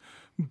campaigns.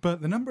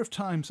 But the number of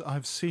times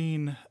I've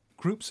seen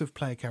groups of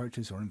player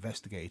characters or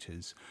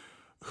investigators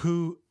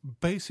who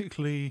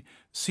basically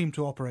seem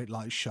to operate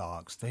like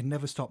sharks. They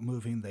never stop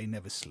moving, they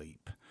never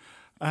sleep.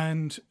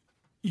 And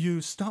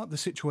you start the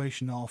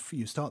situation off,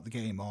 you start the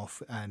game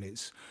off, and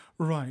it's,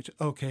 right,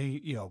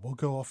 okay, we'll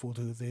go off, we'll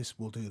do this,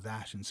 we'll do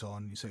that, and so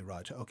on. You say,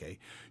 right, okay,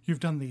 you've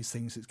done these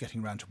things, it's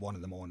getting around to 1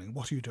 a.m.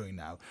 What are you doing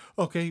now?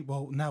 Okay,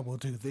 well, now we'll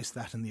do this,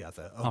 that, and the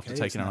other. Okay, after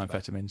taking our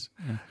amphetamines.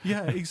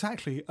 Yeah,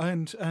 exactly.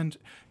 And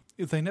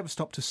they never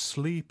stop to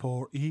sleep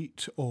or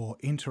eat or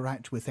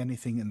interact with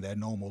anything in their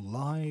normal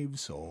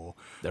lives, or...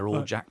 They're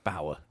all Jack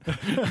Bauer.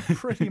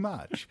 Pretty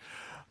much.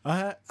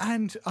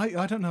 And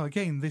I don't know,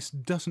 again, this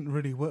doesn't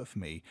really work for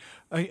me.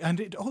 And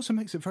it also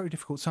makes it very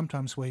difficult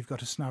sometimes where you've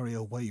got a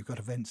scenario where you've got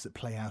events that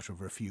play out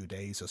over a few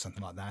days or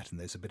something like that, and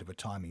there's a bit of a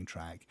timing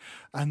track,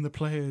 and the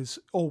players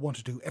all want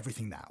to do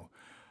everything now.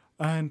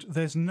 And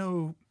there's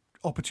no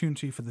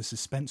opportunity for the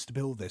suspense to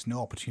build, there's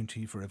no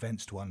opportunity for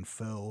events to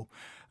unfurl.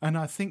 And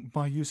I think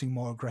by using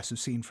more aggressive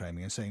scene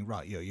framing and saying,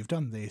 right, you've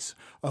done this,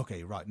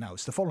 okay, right, now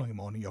it's the following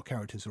morning, your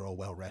characters are all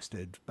well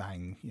rested,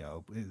 bang,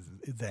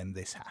 then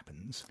this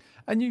happens.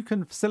 And you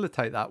can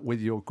facilitate that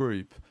with your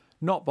group,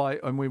 not by,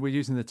 and we were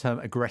using the term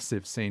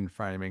aggressive scene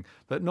framing,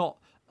 but not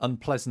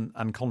unpleasant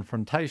and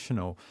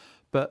confrontational,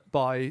 but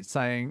by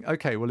saying,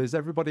 okay, well, is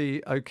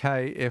everybody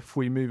okay if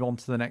we move on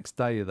to the next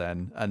day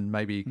then, and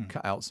maybe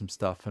cut out some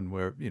stuff, and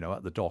we're,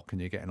 at the dock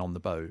and you're getting on the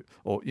boat,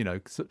 or,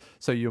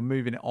 so you're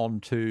moving it on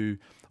to,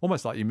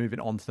 almost like you're moving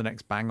it on to the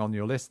next bang on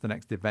your list, the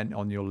next event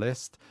on your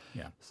list.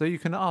 Yeah. So you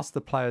can ask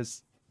the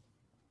players,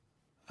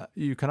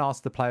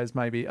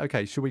 maybe,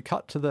 okay, should we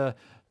cut to the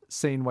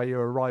scene where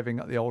you're arriving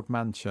at the old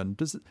mansion?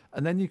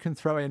 And then you can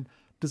throw in,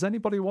 does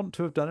anybody want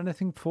to have done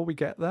anything before we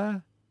get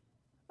there?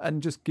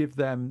 And just give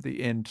them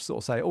the in to sort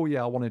of say, oh,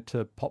 yeah, I wanted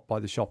to pop by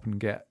the shop and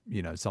get,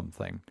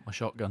 something. A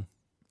shotgun.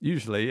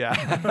 Usually,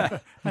 yeah.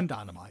 And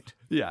dynamite.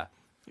 Yeah.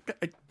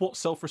 What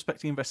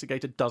self-respecting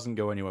investigator doesn't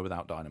go anywhere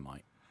without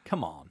dynamite?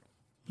 Come on.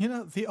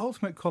 The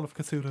ultimate Call of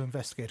Cthulhu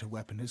investigator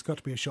weapon has got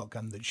to be a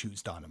shotgun that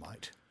shoots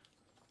dynamite.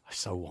 I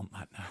so want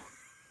that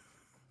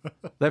now.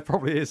 There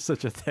probably is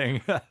such a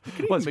thing. Well,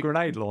 it's a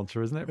grenade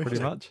launcher, isn't it? Pretty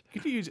much.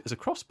 If you use it as a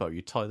crossbow,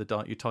 you tie the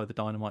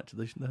dynamite to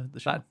the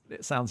shaft.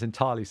 It sounds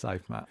entirely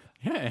safe, Matt.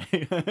 Yeah.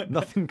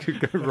 Nothing could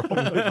go wrong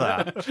with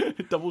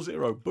that.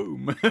 00,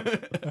 boom.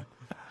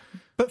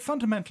 But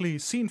fundamentally,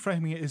 scene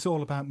framing is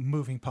all about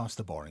moving past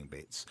the boring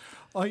bits.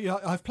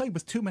 I've played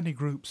with too many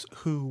groups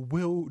who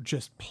will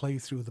just play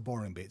through the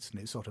boring bits,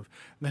 and it's sort of,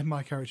 then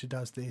my character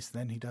does this,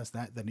 then he does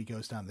that, then he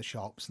goes down the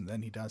shops, and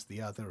then he does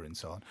the other, and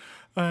so on.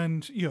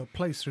 And,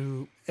 plays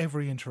through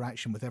every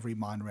interaction with every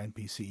minor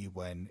NPC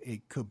when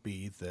it could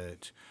be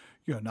that,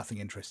 nothing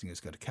interesting is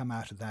going to come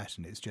out of that,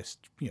 and it's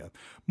just,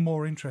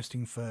 more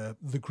interesting for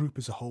the group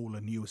as a whole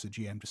and you as a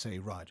GM to say,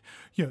 right,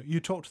 you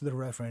talk to the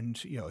Reverend,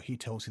 he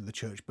tells you the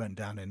church burnt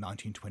down in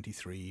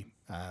 1923,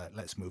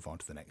 let's move on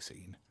to the next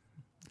scene.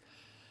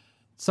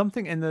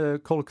 Something in the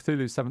Call of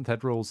Cthulhu 7th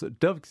Ed rules that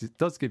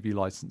does give you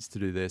license to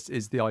do this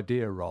is the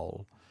idea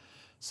roll.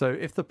 So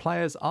if the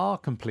players are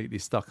completely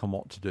stuck on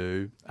what to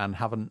do and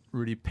haven't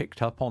really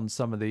picked up on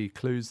some of the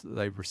clues that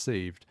they've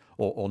received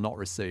or not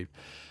received,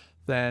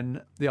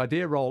 then the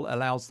idea roll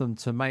allows them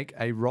to make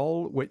a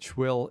roll which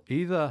will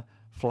either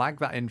flag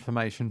that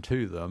information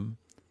to them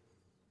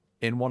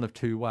in one of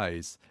two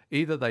ways.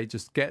 Either they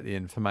just get the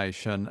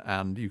information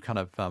and you kind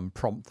of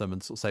prompt them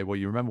and sort of say, well,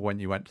 you remember when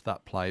you went to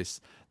that place,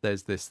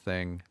 there's this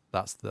thing,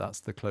 that's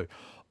the clue.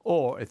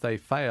 Or if they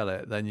fail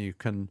it, then you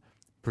can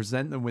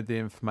present them with the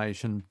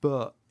information,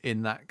 but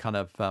in that kind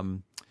of,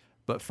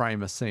 but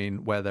frame a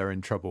scene where they're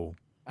in trouble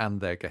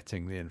and they're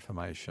getting the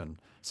information.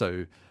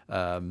 So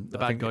the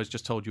bad guy's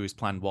just told you his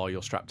plan while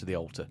you're strapped to the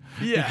altar.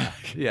 Yeah,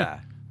 yeah.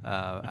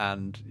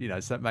 And,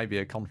 so it may be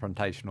a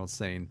confrontational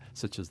scene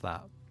such as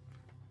that.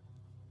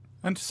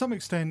 And to some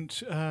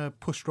extent,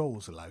 pushed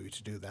rolls allow you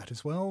to do that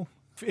as well.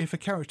 If a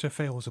character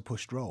fails a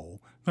pushed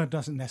roll, that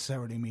doesn't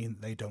necessarily mean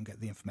that they don't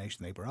get the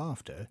information they were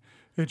after.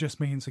 It just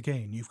means,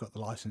 again, you've got the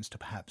license to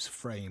perhaps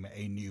frame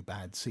a new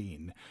bad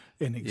scene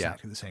in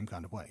exactly the same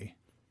kind of way.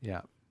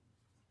 Yeah.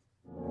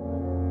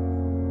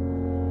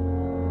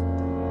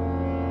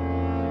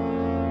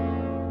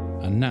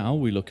 And now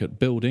we look at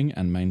building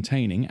and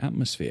maintaining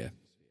atmosphere.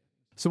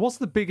 So what's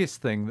the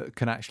biggest thing that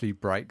can actually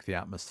break the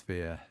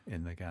atmosphere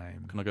in the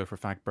game? Can I go for a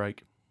fag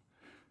break?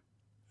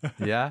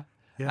 Yeah?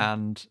 Yeah.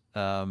 And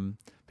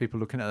people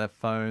looking at their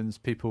phones,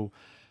 people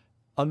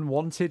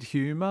unwanted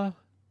humour,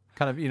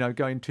 kind of,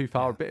 going too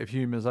far. A bit of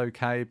humour is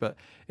okay, but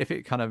if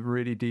it kind of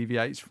really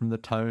deviates from the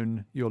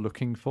tone you're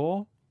looking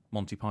for.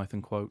 Monty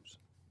Python quotes.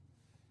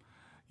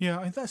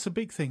 Yeah, that's a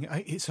big thing.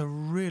 It's a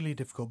really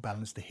difficult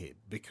balance to hit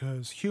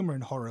because humour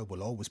and horror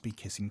will always be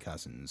kissing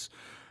cousins.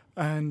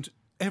 And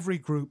every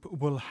group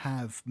will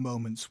have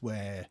moments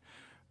where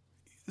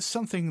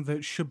something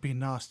that should be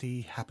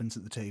nasty happens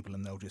at the table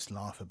and they'll just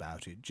laugh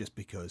about it just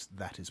because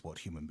that is what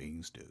human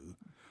beings do.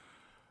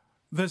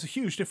 There's a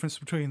huge difference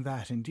between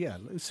that and,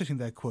 sitting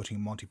there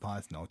quoting Monty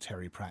Python or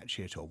Terry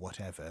Pratchett or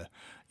whatever,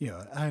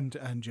 and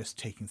just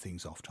taking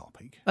things off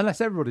topic.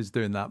 Unless everybody's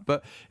doing that.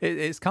 But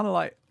it's kind of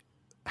like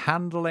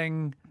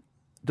handling...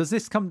 Does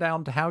this come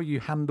down to how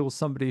you handle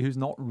somebody who's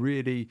not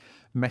really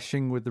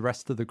meshing with the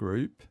rest of the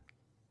group?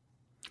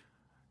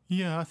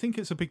 Yeah, I think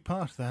it's a big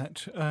part of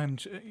that,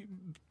 and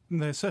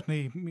there's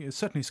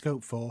certainly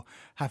scope for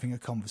having a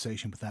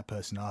conversation with that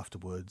person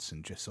afterwards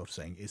and just sort of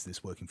saying, is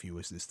this working for you?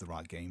 Is this the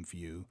right game for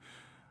you?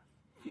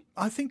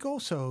 I think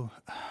also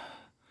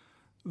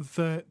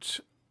that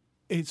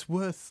it's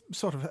worth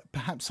sort of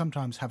perhaps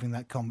sometimes having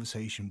that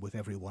conversation with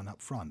everyone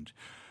up front.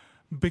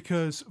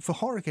 Because for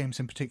horror games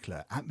in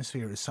particular,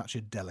 atmosphere is such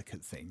a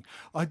delicate thing.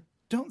 I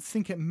don't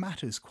think it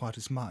matters quite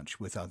as much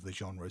with other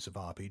genres of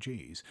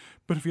RPGs.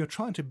 But if you're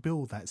trying to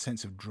build that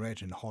sense of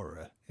dread and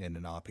horror in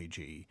an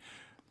RPG,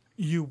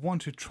 you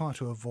want to try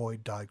to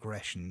avoid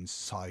digressions,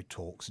 side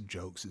talks,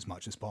 jokes as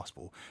much as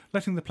possible,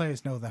 letting the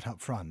players know that up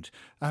front,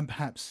 and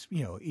perhaps,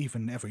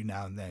 even every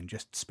now and then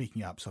just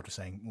speaking up, sort of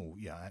saying, oh,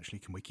 yeah, actually,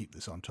 can we keep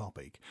this on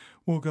topic,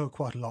 will go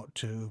quite a lot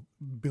to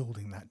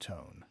building that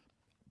tone.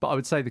 But I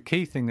would say the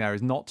key thing there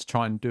is not to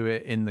try and do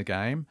it in the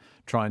game,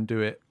 try and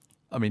do it,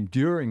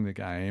 during the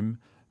game,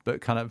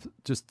 but kind of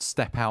just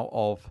step out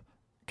of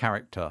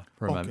character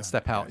for a moment.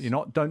 Step out. Yes.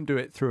 Don't do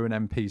it through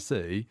an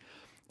NPC.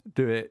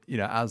 Do it,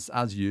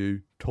 as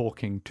you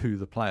talking to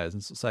the players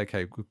and say,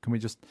 okay, can we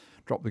just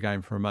drop the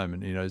game for a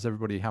moment? Is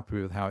everybody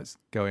happy with how it's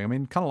going?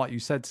 Kind of like you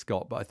said,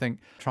 Scott, but I think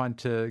trying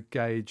to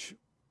gauge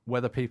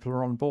whether people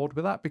are on board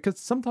with that, because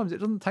sometimes it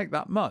doesn't take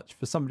that much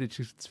for somebody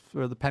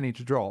for the penny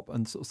to drop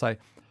and sort of say,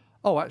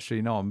 oh,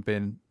 actually, no, I'm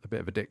being a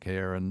bit of a dick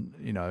here, and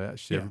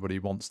everybody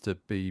wants to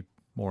be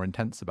more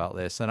intense about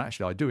this, and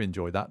actually I do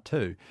enjoy that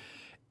too.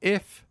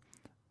 If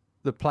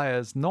the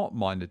player's not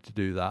minded to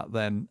do that,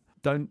 then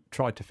don't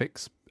try to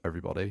fix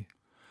everybody.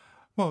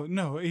 Well,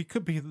 no, it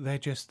could be that they're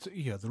just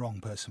the wrong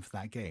person for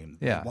that game.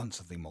 Yeah. They want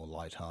something more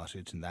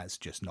lighthearted, and that's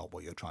just not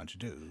what you're trying to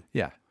do.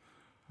 Yeah.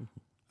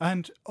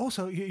 And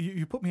also,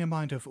 you put me in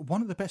mind of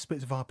one of the best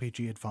bits of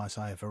RPG advice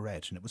I ever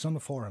read, and it was on the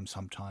forum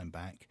some time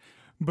back.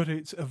 But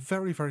it's a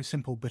very, very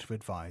simple bit of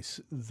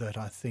advice that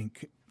I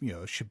think,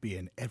 should be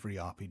in every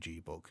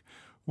RPG book,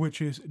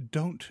 which is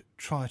don't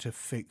try to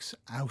fix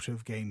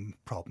out-of-game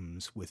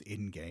problems with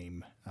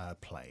in-game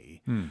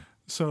play.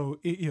 So,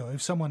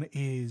 if someone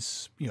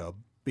is,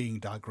 being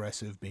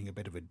digressive, being a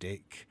bit of a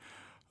dick,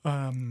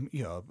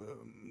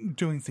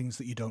 doing things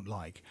that you don't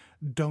like,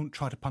 don't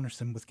try to punish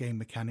them with game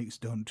mechanics.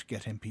 Don't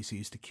get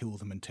NPCs to kill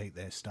them and take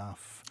their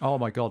stuff. Oh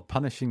my God,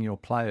 punishing your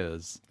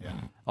players. Yeah.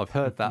 I've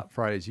heard that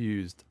phrase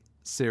used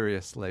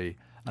seriously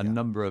a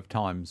number of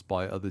times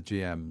by other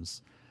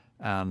GMs.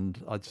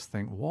 And I just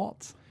think,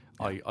 what?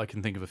 I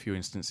can think of a few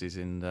instances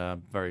in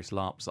various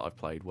LARPs that I've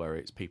played where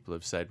it's people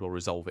have said, well,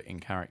 resolve it in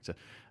character.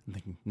 I'm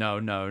thinking, no.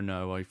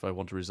 If I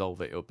want to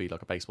resolve it, it'll be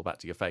like a baseball bat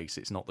to your face.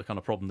 It's not the kind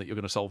of problem that you're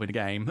going to solve in a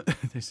game.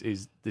 This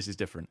is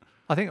different.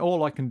 I think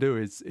all I can do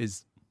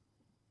is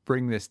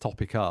bring this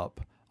topic up.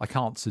 I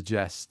can't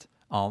suggest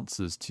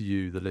answers to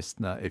you, the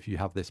listener, if you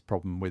have this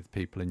problem with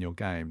people in your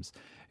games.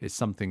 It's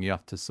something you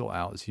have to sort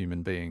out as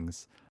human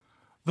beings.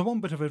 The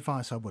one bit of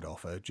advice I would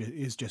offer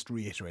is just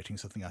reiterating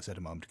something I said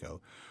a moment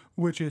ago,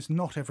 which is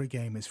not every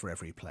game is for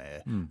every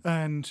player.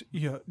 And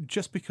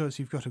just because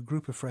you've got a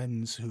group of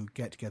friends who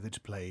get together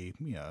to play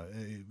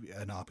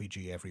an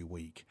RPG every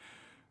week,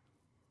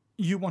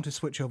 you want to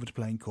switch over to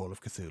playing Call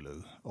of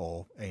Cthulhu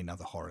or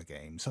another horror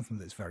game, something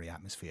that's very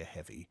atmosphere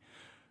heavy.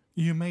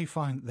 You may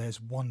find there's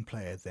one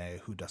player there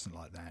who doesn't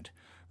like that.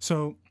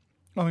 So,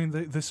 I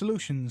mean, the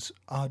solutions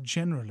are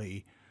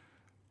generally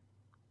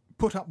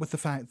put up with the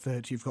fact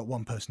that you've got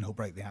one person who'll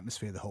break the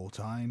atmosphere the whole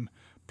time,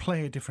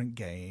 play a different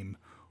game,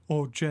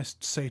 or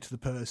just say to the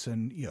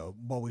person,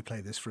 while we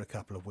play this for a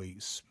couple of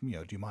weeks,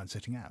 do you mind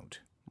sitting out?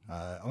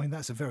 I mean,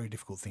 that's a very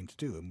difficult thing to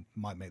do and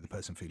might make the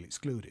person feel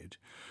excluded.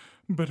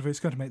 But if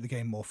it's going to make the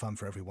game more fun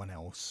for everyone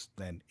else,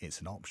 then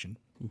it's an option.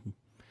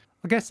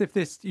 I guess if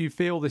you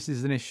feel this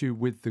is an issue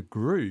with the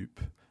group,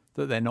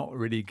 that they're not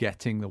really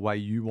getting the way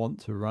you want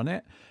to run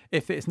it.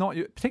 If it's not,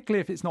 particularly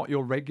if it's not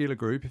your regular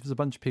group, if it's a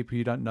bunch of people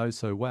you don't know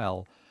so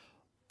well,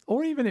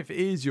 or even if it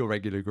is your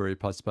regular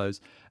group, I suppose,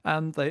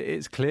 and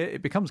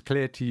it becomes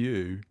clear to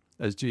you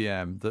as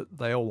GM that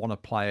they all want to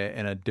play it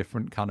in a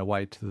different kind of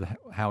way to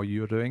how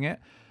you're doing it,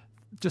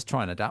 just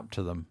try and adapt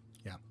to them.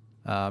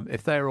 Yeah.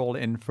 If they're all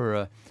in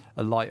for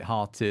a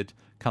light-hearted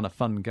kind of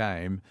fun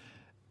game,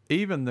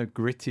 even the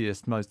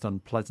grittiest, most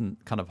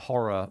unpleasant kind of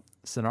horror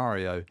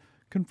scenario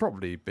can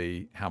probably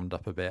be hammed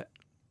up a bit.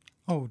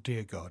 Oh,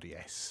 dear God,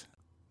 yes.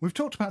 We've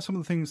talked about some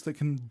of the things that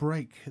can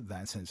break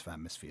that sense of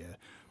atmosphere,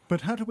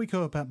 but how do we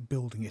go about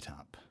building it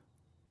up?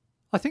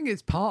 I think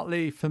it's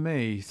partly, for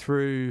me,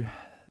 through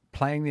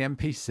playing the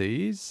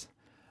NPCs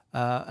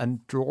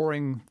and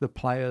drawing the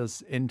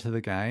players into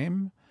the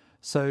game.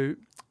 So,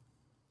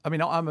 I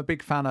mean, I'm a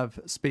big fan of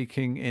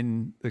speaking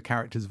in the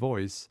character's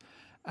voice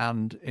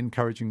and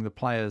encouraging the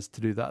players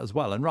to do that as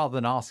well. And rather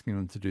than asking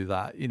them to do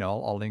that,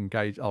 I'll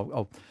engage,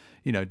 I'll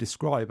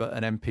describe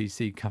an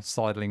NPC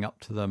sidling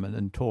up to them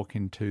and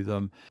talking to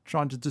them,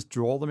 trying to just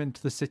draw them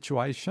into the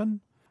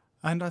situation.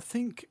 And I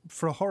think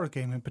for a horror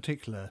game in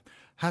particular,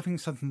 having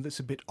something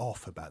that's a bit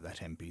off about that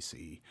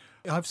NPC,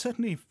 I've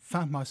certainly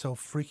found myself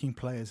freaking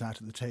players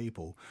out at the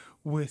table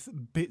with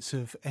bits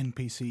of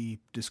NPC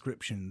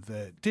description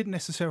that didn't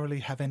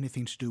necessarily have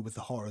anything to do with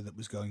the horror that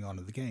was going on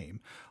in the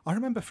game. I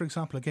remember, for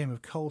example, a game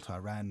of Cult I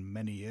ran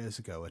many years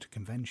ago at a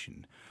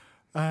convention,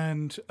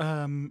 and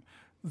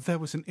there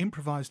was an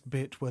improvised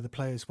bit where the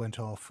players went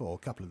off, or a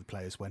couple of the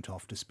players went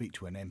off to speak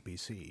to an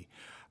NPC.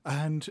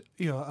 And,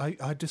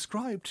 I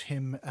described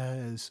him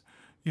as,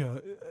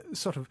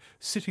 sort of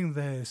sitting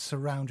there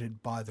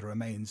surrounded by the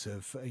remains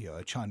of,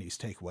 a Chinese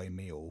takeaway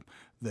meal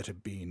that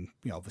had been,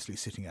 obviously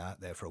sitting out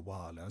there for a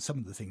while. And some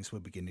of the things were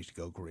beginning to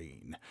go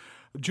green.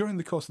 During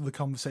the course of the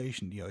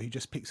conversation, he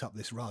just picks up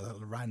this rather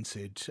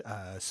rancid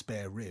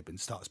spare rib and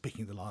starts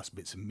picking the last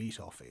bits of meat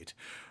off it.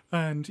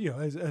 And,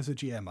 as a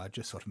GM, I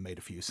just sort of made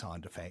a few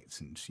sound effects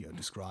and,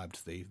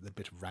 described the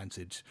bit of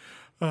rancid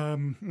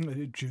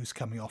juice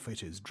coming off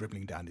it as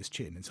dribbling down his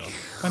chin and so on.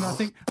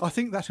 And I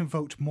think that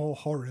invoked more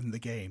horror in the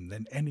game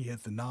than any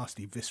of the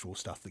nasty, visceral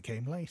stuff that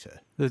came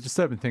later. The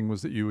disturbing thing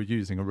was that you were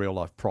using a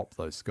real-life prop,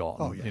 though, Scott.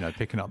 And,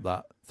 picking up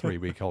that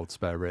 3-week-old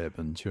spare rib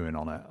and chewing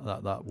on it,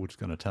 that was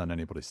going to turn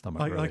anybody's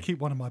stomach, really. I keep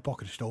one in my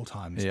pocket at all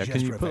times. Yeah, can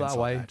you put that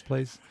away,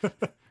 please?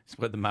 It's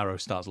where the marrow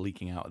starts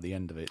leaking out at the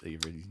end of it that you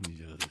really...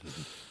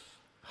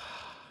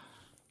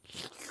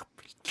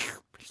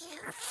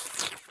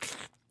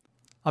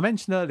 I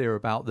mentioned earlier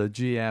about the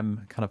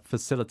GM kind of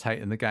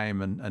facilitating the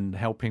game and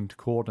helping to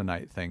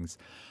coordinate things.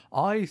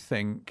 I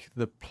think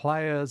the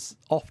players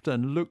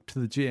often look to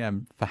the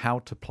GM for how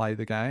to play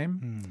the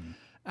game.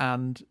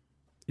 And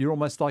you're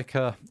almost like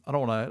I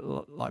don't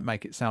want to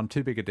make it sound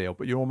too big a deal,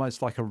 but you're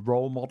almost like a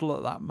role model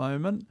at that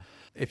moment.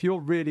 If you're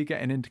really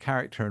getting into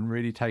character and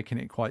really taking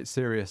it quite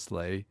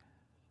seriously,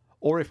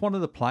 or if one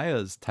of the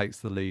players takes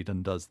the lead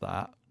and does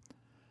that,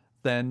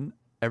 then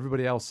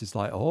everybody else is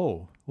like,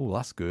 oh,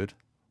 that's good.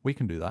 We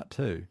can do that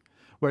too.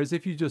 Whereas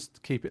if you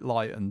just keep it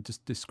light and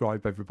just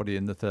describe everybody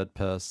in the third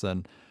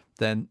person,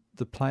 then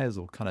the players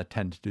will kind of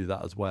tend to do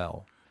that as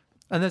well.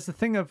 And there's the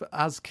thing of,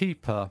 as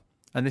keeper,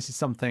 and this is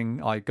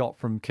something I got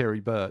from Kiri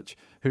Birch,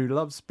 who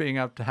loves being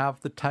able to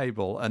have the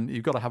table, and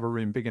you've got to have a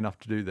room big enough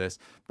to do this,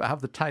 but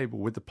have the table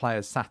with the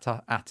players sat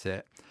at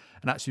it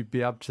and actually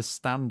be able to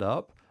stand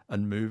up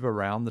and move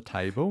around the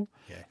table.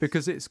 Yes.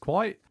 Because it's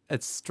quite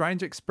a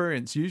strange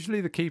experience. Usually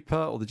the keeper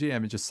or the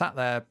GM is just sat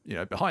there,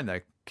 behind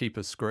their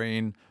keeper's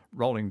screen,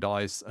 rolling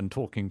dice and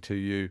talking to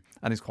you,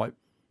 and is quite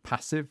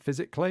passive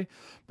physically.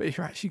 But if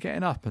you're actually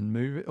getting up and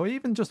moving, or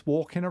even just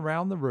walking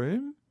around the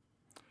room,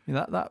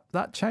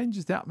 that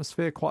changes the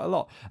atmosphere quite a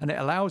lot, and it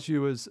allows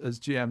you as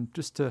GM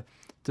just to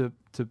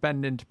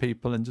bend into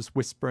people and just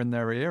whisper in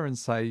their ear and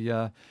say,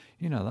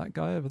 that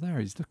guy over there,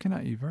 he's looking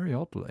at you very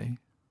oddly.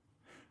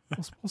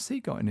 What's he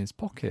got in his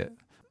pocket?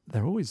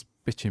 They're always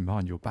bitching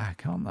behind your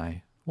back, aren't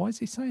they? Why is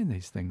he saying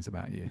these things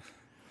about you?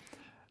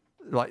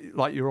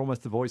 Like you're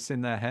almost the voice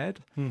in their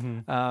head.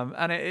 Mm-hmm.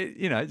 And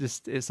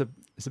it's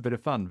a bit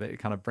of fun, but it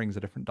kind of brings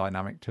a different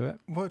dynamic to it.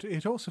 Well,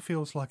 it also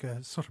feels like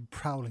a sort of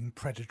prowling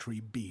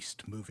predatory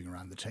beast moving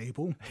around the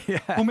table. Yeah.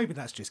 Or maybe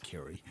that's just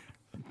Kiri.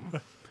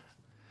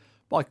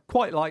 But I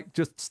quite like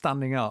just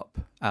standing up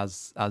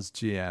as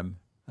GM,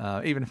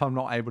 even if I'm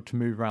not able to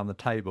move around the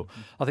table.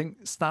 I think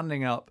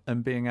standing up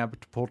and being able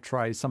to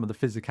portray some of the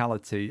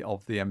physicality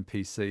of the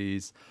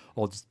NPCs,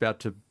 or just be able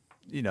to,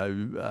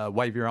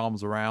 wave your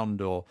arms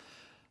around, or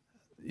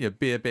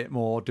be a bit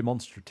more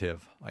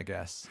demonstrative, I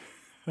guess.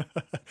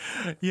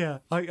 Yeah,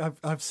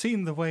 I've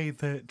seen the way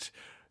that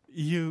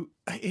it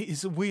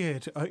is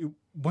weird.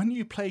 When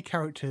you play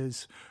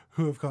characters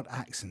who have got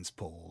accents,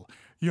 Paul,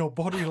 your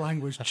body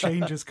language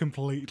changes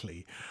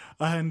completely,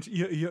 and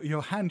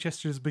your hand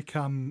gestures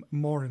become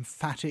more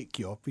emphatic.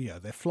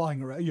 They're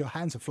flying around. Your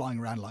hands are flying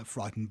around like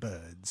frightened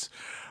birds,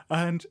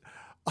 and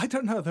I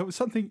don't know. There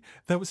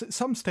was at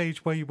some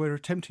stage where you were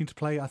attempting to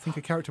play, I think,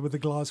 a character with a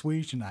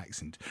Glaswegian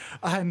accent,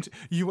 and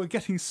you were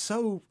getting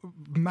so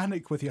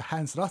manic with your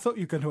hands that I thought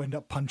you were going to end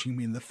up punching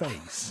me in the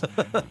face.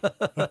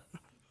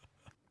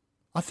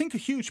 I think a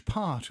huge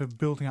part of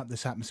building up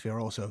this atmosphere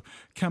also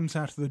comes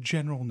out of the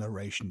general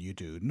narration you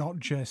do, not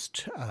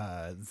just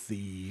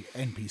the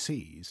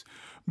NPCs,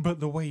 but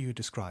the way you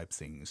describe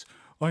things.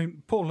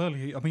 Paul,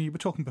 earlier, you were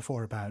talking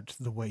before about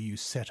the way you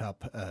set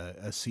up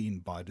a scene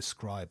by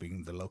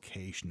describing the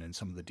location and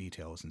some of the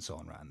details and so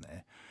on around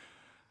there.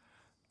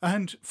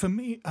 And for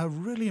me, a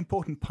really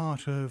important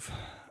part of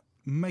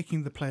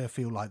making the player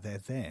feel like they're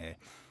there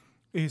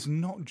is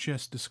not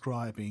just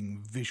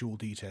describing visual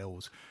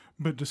details,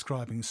 but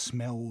describing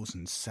smells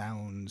and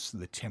sounds,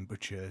 the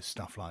temperature,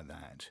 stuff like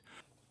that.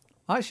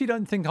 I actually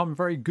don't think I'm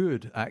very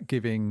good at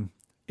giving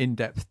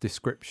in-depth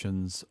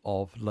descriptions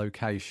of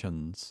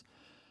locations.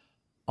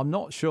 I'm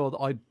not sure that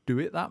I do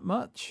it that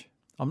much.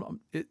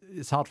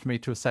 It's hard for me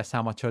to assess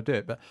how much I do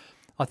it, but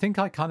I think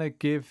I kind of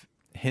give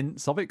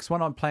hints of it, because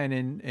when I'm playing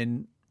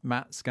in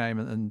Matt's game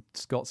and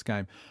Scott's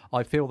game,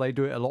 I feel they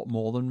do it a lot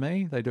more than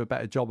me. They do a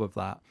better job of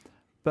that.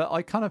 But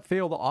I kind of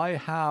feel that I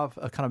have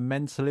a kind of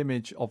mental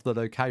image of the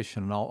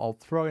location, and I'll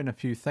throw in a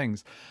few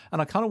things. And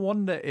I kind of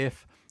wonder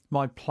if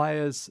my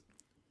players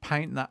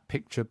paint that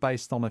picture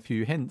based on a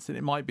few hints, and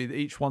it might be that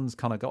each one's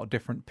kind of got a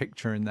different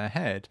picture in their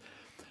head,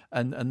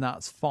 and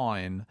that's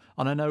fine.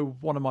 And I know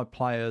one of my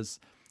players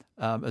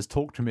has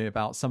talked to me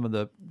about some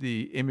of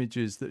the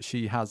images that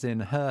she has in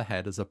her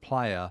head as a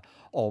player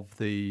of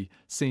the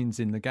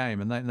scenes in the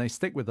game, and they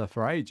stick with her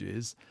for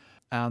ages,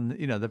 and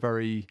they're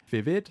very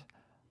vivid.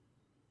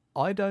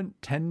 I don't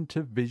tend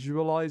to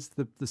visualize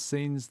the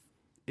scenes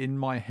in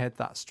my head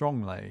that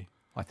strongly.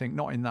 I think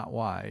not in that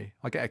way.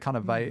 I get a kind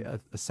of a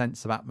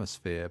sense of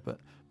atmosphere, but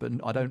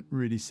I don't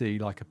really see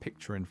like a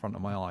picture in front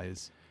of my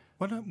eyes.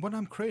 When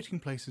I'm creating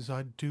places,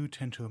 I do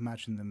tend to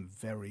imagine them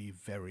very,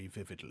 very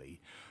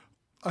vividly.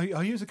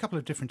 I use a couple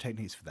of different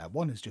techniques for that.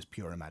 One is just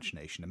pure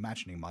imagination,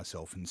 imagining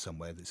myself in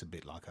somewhere that's a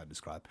bit like I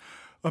described.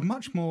 A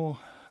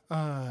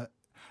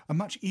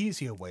much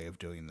easier way of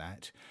doing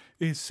that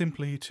is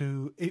simply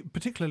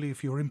particularly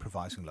if you're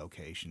improvising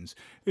locations,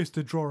 is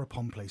to draw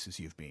upon places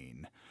you've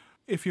been.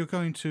 If you're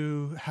going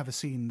to have a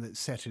scene that's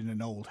set in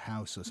an old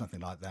house or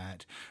something like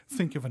that,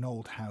 think of an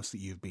old house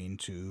that you've been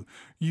to.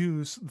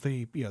 Use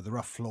the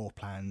rough floor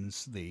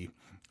plans, the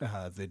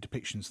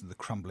depictions of the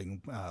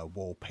crumbling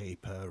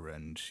wallpaper,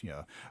 and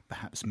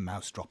perhaps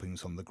mouse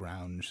droppings on the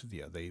ground.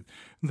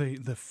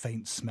 The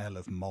faint smell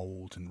of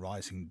mould and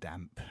rising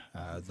damp.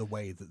 The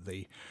way that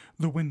the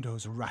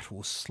windows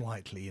rattle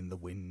slightly in the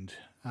wind.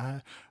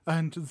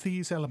 And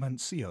these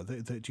elements,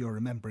 that you're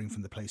remembering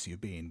from the place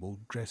you've been, will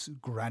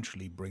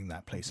gradually bring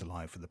that place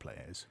alive for the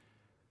players.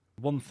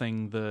 One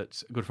thing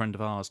that a good friend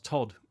of ours,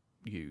 Todd,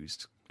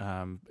 used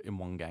in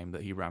one game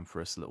that he ran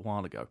for us a little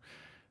while ago,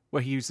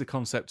 where he used the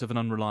concept of an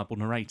unreliable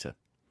narrator,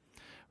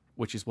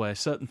 which is where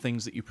certain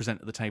things that you present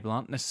at the table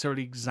aren't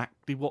necessarily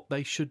exactly what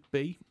they should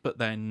be, but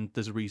then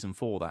there's a reason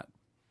for that.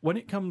 When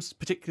it comes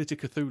particularly to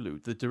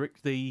Cthulhu,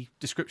 the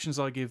descriptions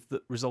I give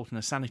that result in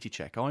a sanity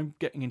check, I'm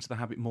getting into the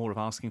habit more of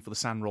asking for the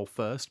SAN roll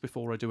first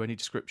before I do any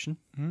description.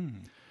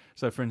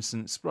 So, for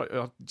instance,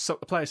 so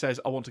the player says,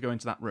 I want to go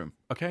into that room.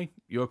 Okay,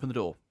 you open the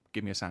door.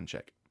 Give me a SAN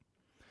check.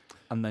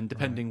 And then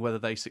depending whether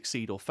they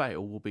succeed or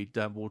fail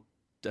will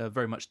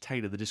very much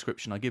tailor the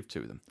description I give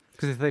to them.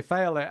 Because if they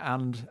fail it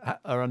and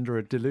are under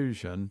a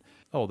delusion,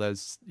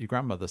 there's your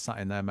grandmother sat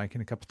in there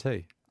making a cup of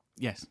tea.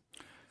 Yes.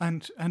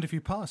 And if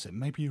you pass it,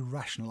 maybe you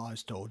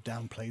rationalised or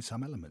downplayed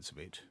some elements of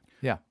it.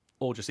 Yeah.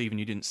 Or just even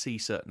you didn't see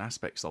certain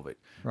aspects of it.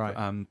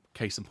 Right.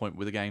 Case in point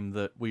with a game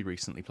that we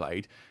recently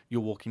played,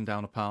 you're walking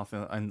down a path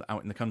and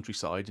out in the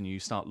countryside and you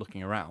start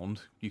looking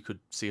around, you could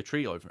see a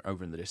tree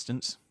over in the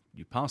distance.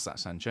 You pass that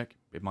sand check,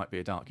 it might be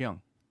a dark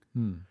young.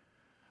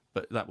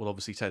 But that will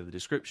obviously tailor the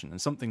description.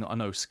 And something that I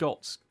know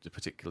Scott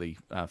particularly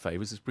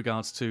favours is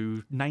regards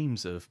to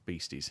names of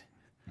beasties.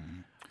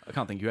 I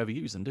can't think you ever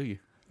use them, do you?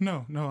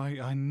 No,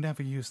 I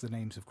never use the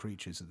names of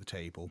creatures at the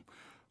table.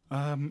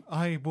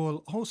 I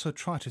will also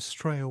try to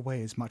stray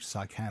away as much as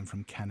I can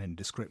from canon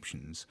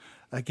descriptions.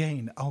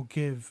 Again, I'll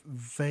give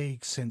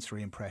vague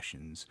sensory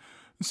impressions.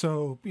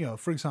 So,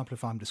 for example,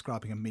 if I'm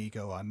describing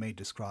Amigo, I may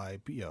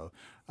describe,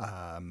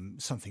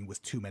 something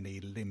with too many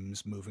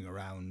limbs moving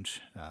around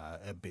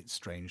a bit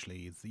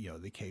strangely, the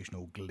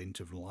occasional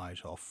glint of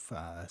light off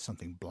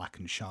something black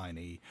and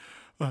shiny,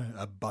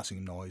 a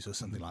buzzing noise or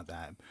something like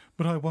that.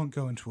 But I won't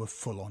go into a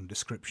full-on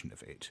description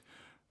of it.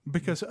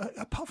 Because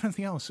apart from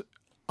anything else,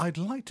 I'd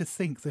like to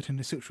think that in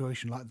a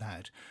situation like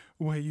that,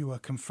 where you are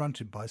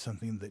confronted by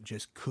something that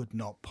just could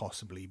not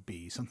possibly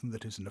be, something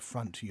that is an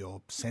affront to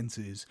your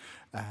senses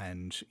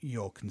and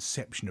your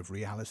conception of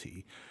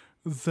reality,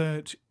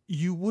 that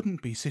you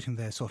wouldn't be sitting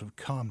there sort of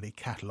calmly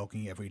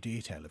cataloguing every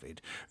detail of it,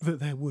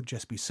 that there would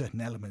just be certain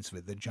elements of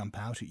it that jump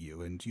out at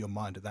you, and your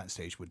mind at that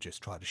stage would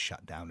just try to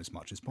shut down as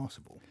much as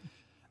possible.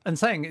 And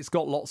saying it's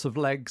got lots of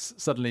legs,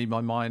 suddenly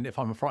my mind, if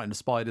I'm frightened of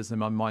spiders, then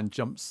my mind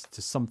jumps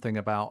to something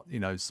about,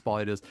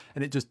 spiders.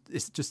 And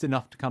it's just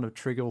enough to kind of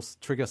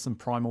trigger some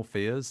primal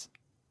fears,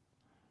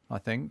 I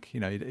think.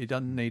 It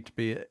doesn't need to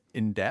be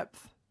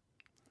in-depth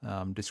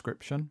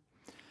description.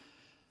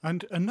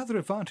 And another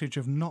advantage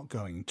of not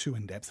going too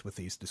in-depth with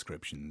these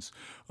descriptions,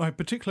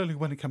 particularly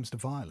when it comes to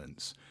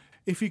violence,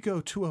 if you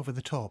go too over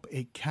the top,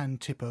 it can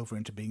tip over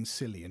into being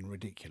silly and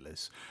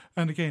ridiculous.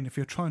 And again, if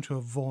you're trying to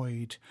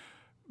avoid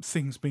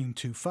things being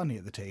too funny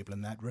at the table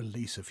and that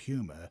release of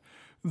humour,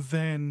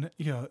 then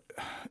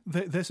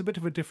there's a bit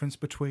of a difference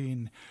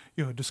between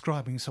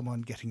describing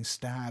someone getting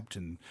stabbed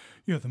and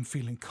them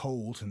feeling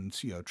cold and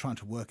trying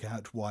to work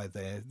out why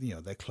their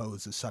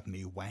clothes are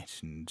suddenly wet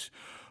and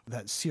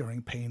that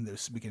searing pain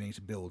that's beginning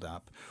to build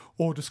up,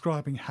 or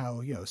describing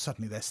how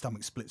suddenly their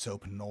stomach splits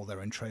open and all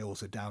their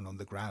entrails are down on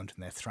the ground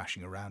and they're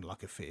thrashing around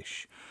like a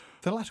fish.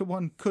 The latter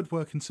one could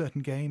work in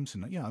certain games,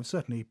 and I've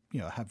certainly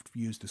have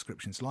used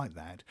descriptions like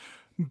that,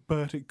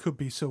 but it could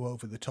be so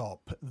over the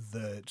top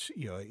that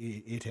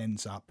it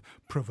ends up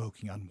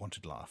provoking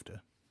unwanted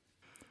laughter.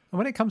 And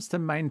when it comes to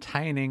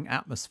maintaining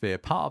atmosphere,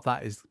 part of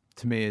that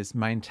to me is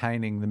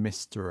maintaining the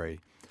mystery.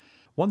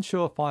 One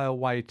surefire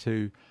way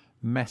to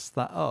mess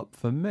that up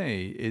for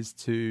me is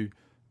to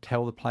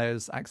tell the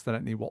players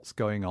accidentally what's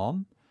going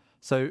on.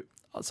 So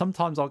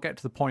sometimes I'll get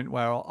to the point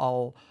where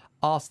I'll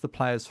ask the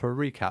players for a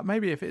recap.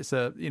 Maybe if it's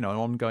an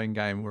ongoing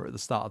game, we're at the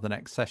start of the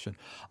next session,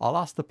 I'll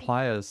ask the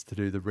players to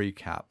do the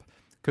recap.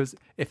 Because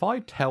if I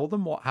tell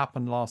them what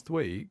happened last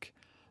week,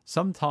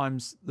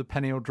 sometimes the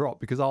penny will drop,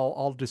 because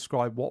I'll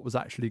describe what was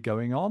actually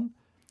going on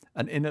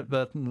and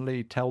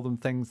inadvertently tell them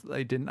things that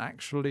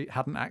they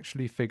hadn't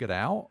actually figured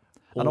out.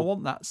 And I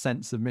want that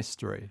sense of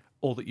mystery.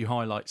 Or that you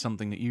highlight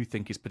something that you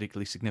think is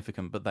particularly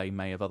significant, but they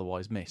may have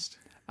otherwise missed.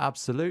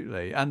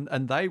 Absolutely. And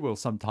they will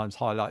sometimes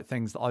highlight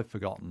things that I've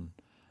forgotten.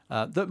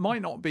 That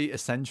might not be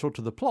essential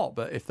to the plot,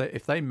 but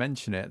if they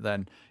mention it,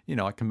 then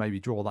I can maybe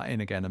draw that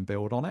in again and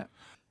build on it.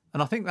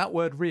 And I think that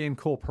word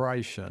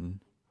reincorporation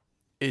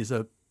is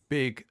a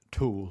big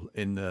tool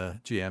in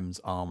the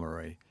GM's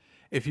armory.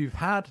 If you've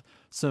had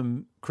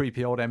some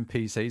creepy old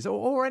NPCs,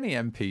 or any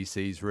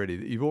NPCs really,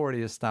 that you've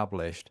already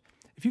established,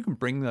 if you can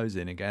bring those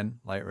in again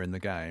later in the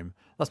game,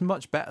 that's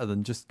much better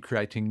than just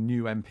creating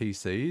new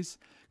NPCs.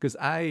 Because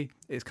A,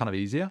 it's kind of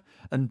easier,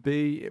 and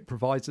B, it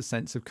provides a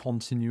sense of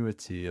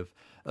continuity of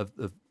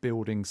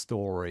building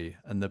story,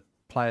 and the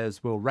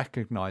players will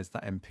recognise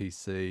that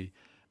NPC,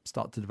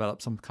 start to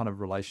develop some kind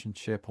of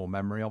relationship or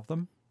memory of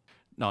them.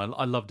 No,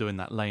 I love doing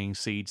that, laying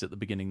seeds at the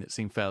beginning that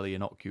seem fairly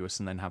innocuous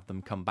and then have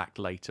them come back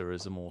later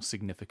as a more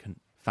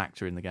significant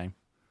factor in the game.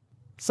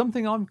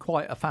 Something I'm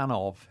quite a fan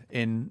of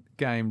in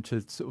game to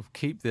sort of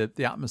keep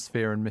the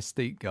atmosphere and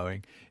mystique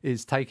going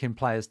is taking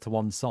players to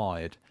one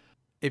side.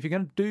 If you're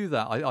going to do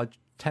that, I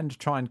tend to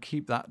try and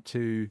keep that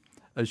to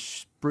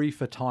as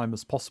brief a time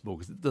as possible,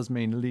 because it does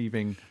mean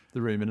leaving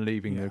the room and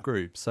leaving the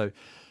group.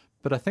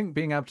 But I think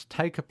being able to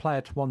take a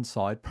player to one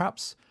side,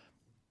 perhaps,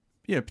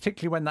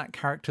 particularly when that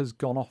character's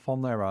gone off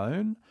on their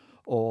own,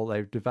 or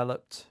they've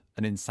developed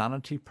an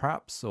insanity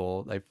perhaps,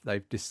 or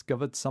they've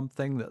discovered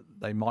something that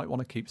they might want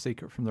to keep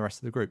secret from the rest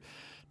of the group,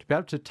 to be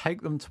able to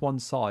take them to one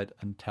side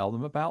and tell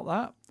them about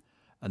that,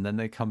 and then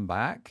they come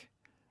back,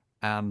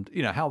 and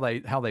how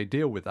they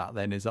deal with that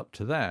then is up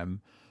to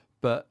them,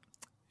 but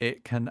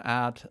it can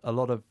add a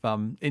lot of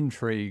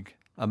intrigue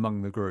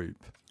among the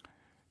group.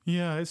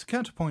 Yeah, it's a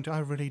counterpoint. I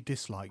really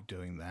dislike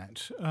doing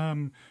that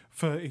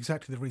for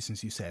exactly the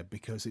reasons you said,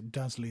 because it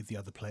does leave the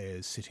other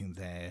players sitting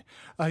there.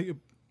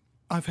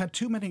 I've had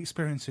too many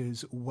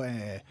experiences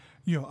where,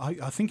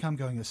 I think I'm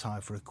going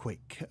aside for a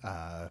quick,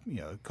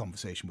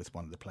 conversation with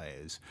one of the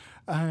players,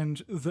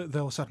 and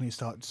they'll suddenly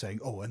start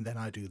saying, oh, and then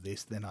I do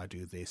this,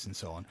 and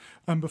so on.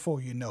 And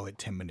before you know it,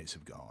 10 minutes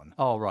have gone.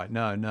 Oh, right.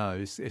 No.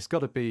 It's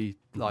got to be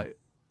like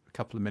a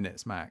couple of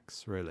minutes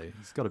max, really.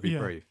 It's got to be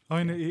brief.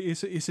 I mean,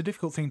 it's a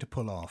difficult thing to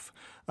pull off.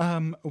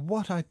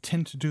 What I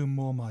tend to do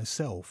more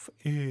myself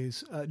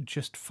is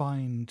just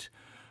find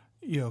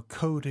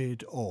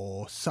coded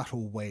or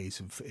subtle ways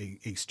of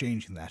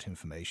exchanging that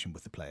information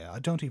with the player. I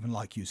don't even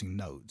like using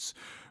notes,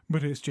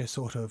 but it's just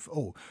sort of,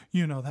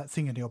 that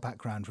thing in your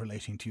background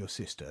relating to your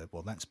sister,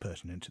 well, that's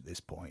pertinent at this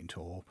point.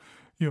 Or,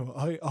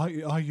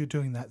 are you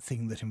doing that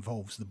thing that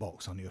involves the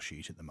box on your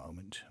sheet at the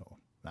moment? Or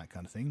that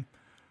kind of thing.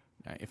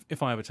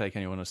 If I ever take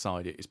anyone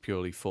aside, it is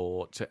purely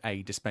to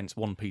A, dispense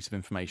one piece of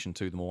information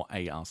to them, or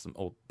A, ask them,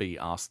 or B,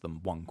 ask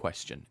them one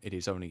question. It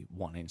is only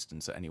one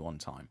instance at any one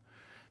time.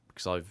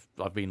 Because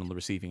I've been on the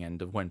receiving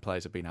end of when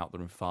players have been out the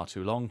room for far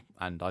too long,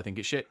 and I think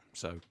it's shit,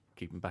 so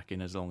keep them back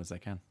in as long as they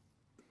can.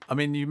 I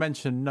mean, you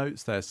mentioned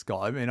notes there,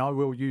 Scott. I mean, I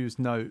will use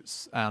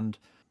notes, and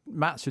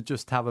Matt should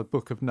just have a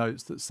book of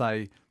notes that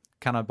say,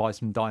 can I buy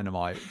some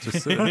dynamite?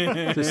 Just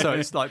so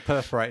it's like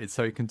perforated,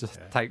 so he can just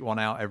take one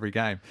out every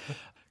game.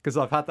 Because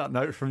I've had that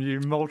note from you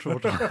multiple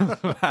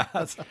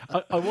times.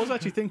 I was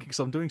actually thinking, because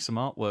I'm doing some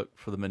artwork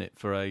for the minute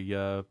for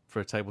a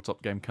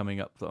tabletop game coming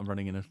up that I'm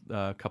running in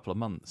a couple of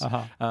months.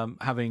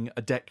 Having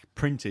a deck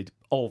printed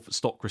of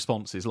stock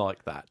responses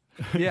like that.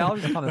 Yeah, I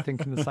was kind of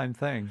thinking the same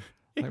thing.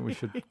 I think we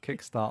should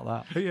kickstart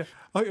that. Yeah,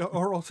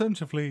 or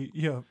alternatively,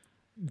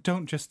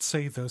 don't just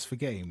save those for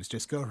games.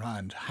 Just go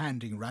around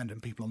handing random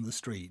people on the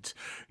street,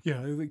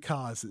 the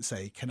cards that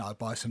say, "Can I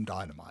buy some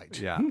dynamite?"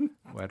 Yeah.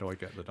 Where do I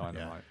get the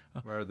dynamite?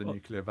 Where are the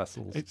nuclear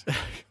vessels?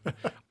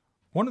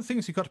 One of the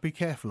things you've got to be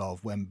careful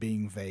of when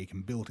being vague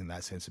and building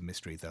that sense of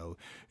mystery, though,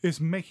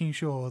 is making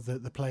sure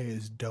that the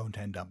players don't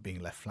end up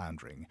being left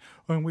floundering.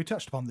 I mean, we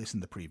touched upon this in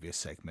the previous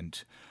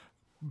segment.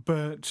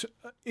 But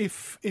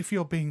if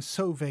you're being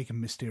so vague and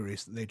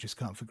mysterious that they just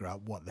can't figure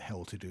out what the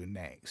hell to do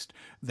next,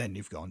 then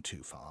you've gone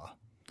too far.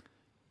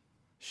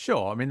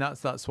 Sure. I mean,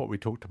 that's what we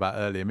talked about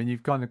earlier. I mean,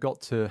 you've kind of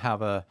got to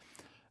have a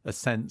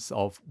sense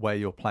of where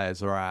your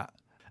players are at.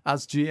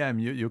 As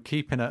GM, you're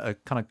keeping a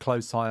kind of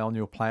close eye on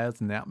your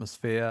players and the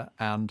atmosphere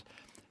and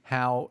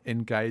how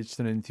engaged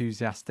and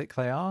enthusiastic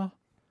they are.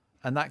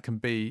 And that can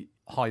be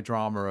high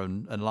drama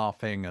and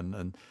laughing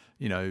and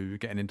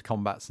getting into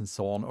combats and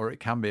so on, or it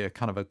can be a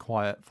kind of a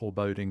quiet,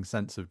 foreboding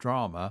sense of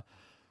drama.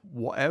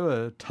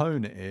 Whatever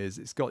tone it is,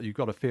 you've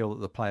got to feel that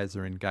the players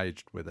are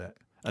engaged with it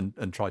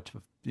and try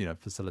to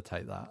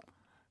facilitate that.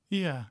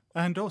 Yeah,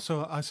 and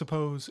also I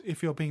suppose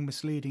if you're being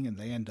misleading and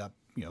they end up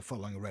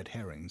following red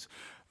herrings,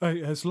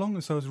 as long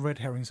as those red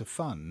herrings are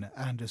fun,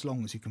 and as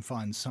long as you can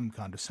find some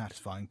kind of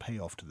satisfying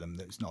payoff to them,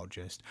 that's not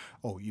just,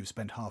 you've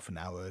spent half an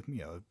hour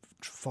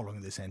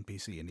following this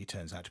NPC and he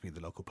turns out to be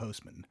the local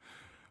postman,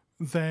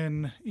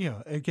 then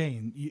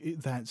again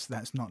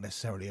that's not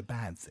necessarily a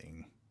bad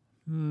thing.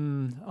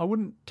 I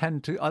don't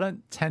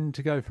tend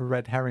to go for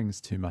red herrings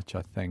too much,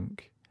 I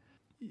think.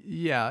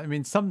 Yeah, I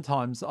mean,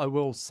 sometimes I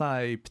will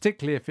say,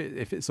 particularly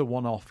if it's a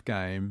one-off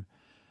game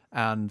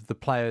and the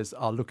players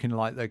are looking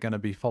like they're going to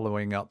be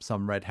following up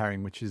some red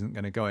herring which isn't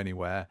going to go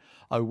anywhere,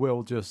 I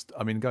will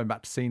going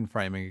back to scene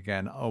framing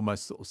again, I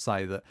almost sort of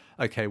say that,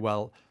 okay,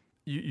 well,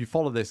 you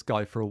follow this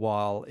guy for a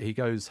while, he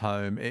goes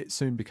home, it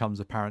soon becomes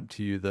apparent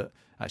to you that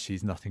actually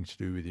he's nothing to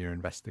do with your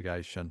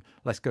investigation.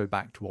 Let's go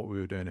back to what we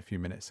were doing a few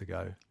minutes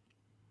ago.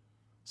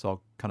 So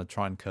I'll kind of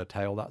try and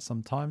curtail that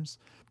sometimes.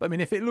 But I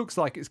mean, if it looks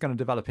like it's going to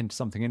develop into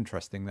something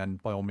interesting, then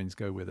by all means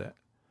go with it.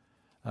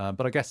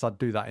 But I guess I'd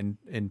do that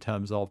in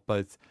terms of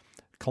both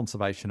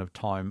conservation of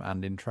time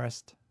and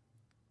interest.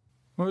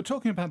 Well, we're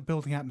talking about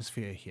building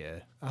atmosphere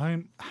here.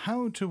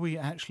 How do we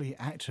actually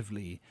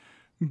actively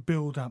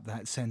build up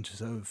that sense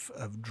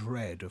of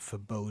dread, of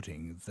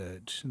foreboding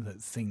that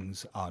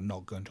things are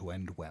not going to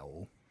end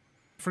well?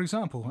 For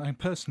example,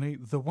 personally,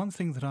 the one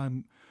thing that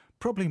I'm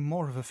probably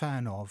more of a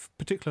fan of,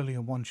 particularly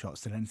in one-shots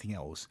than anything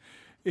else,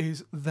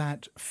 is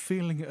that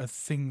feeling of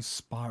things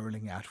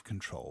spiralling out of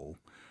control.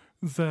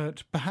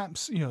 That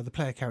perhaps, the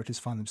player characters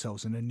find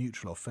themselves in a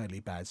neutral or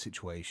fairly bad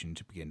situation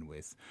to begin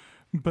with.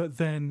 But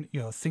then,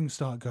 things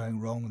start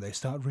going wrong. They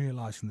start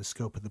realising the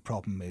scope of the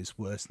problem is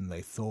worse than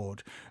they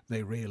thought.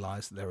 They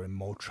realise that they're in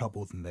more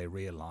trouble than they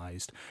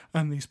realised.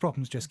 And these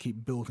problems just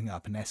keep building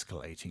up and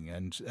escalating.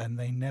 And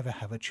they never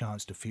have a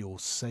chance to feel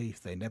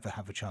safe. They never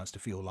have a chance to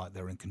feel like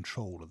they're in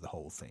control of the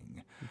whole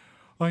thing.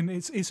 I mean,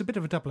 it's a bit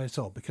of a double-edged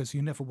sword because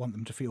you never want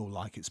them to feel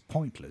like it's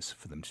pointless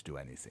for them to do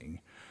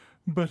anything.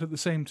 But at the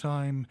same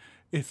time,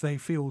 if they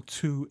feel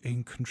too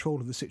in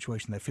control of the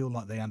situation, they feel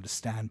like they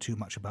understand too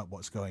much about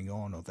what's going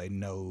on, or they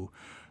know,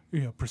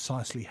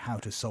 precisely how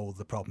to solve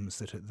the problems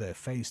that they're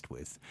faced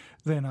with,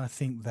 then I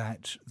think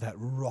that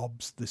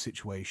robs the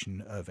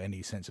situation of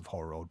any sense of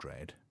horror or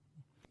dread.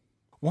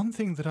 One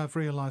thing that I've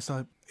realised,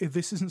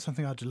 this isn't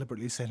something I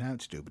deliberately set out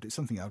to do, but it's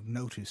something I've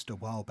noticed a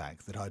while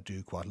back that I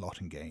do quite a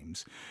lot in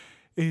games,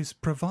 is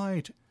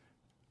provide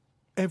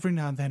every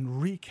now and then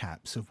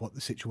recaps of what the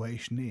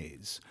situation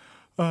is.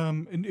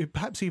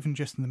 Perhaps even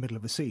just in the middle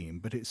of a scene,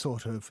 but it's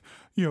sort of,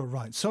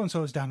 right,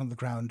 so-and-so is down on the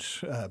ground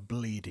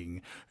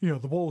bleeding, the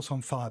wall's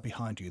on fire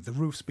behind you, the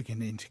roof's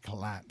beginning to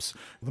collapse,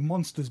 the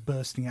monster's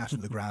bursting out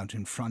of the ground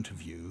in front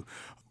of you.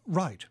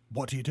 Right,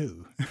 what do you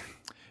do?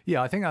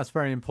 Yeah, I think that's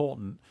very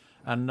important.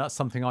 And that's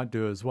something I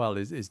do as well,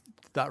 is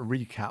that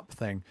recap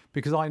thing.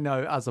 Because I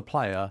know as a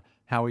player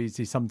how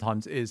easy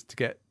sometimes it is to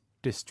get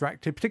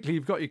distracted, particularly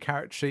you've got your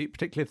character sheet,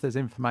 particularly if there's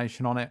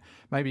information on it.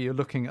 Maybe you're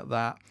looking at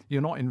that,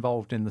 you're not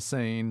involved in the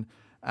scene,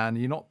 and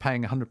you're not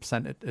paying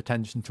 100%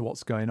 attention to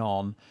what's going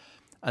on.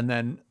 And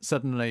then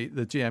suddenly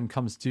the GM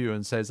comes to you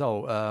and says,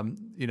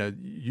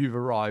 you've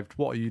arrived,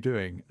 what are you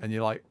doing? And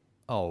you're like,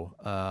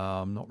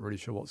 I'm not really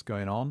sure what's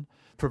going on.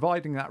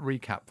 Providing that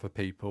recap for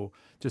people,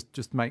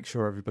 just make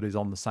sure everybody's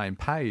on the same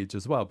page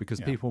as well,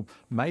 because people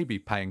may be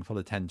paying full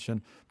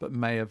attention, but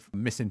may have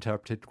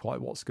misinterpreted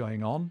quite what's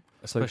going on.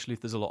 Especially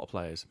if there's a lot of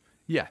players.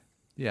 Yeah,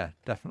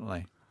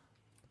 definitely.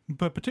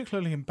 But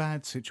particularly in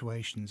bad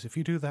situations, if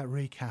you do that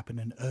recap in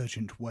an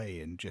urgent way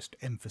and just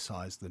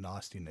emphasise the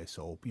nastiness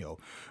or,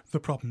 the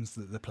problems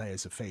that the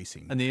players are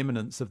facing. And the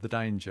imminence of the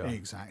danger.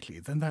 Exactly.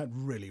 Then that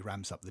really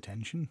ramps up the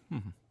tension.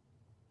 Mm-hmm.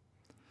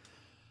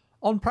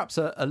 On perhaps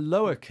a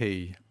lower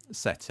key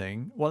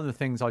setting, one of the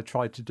things I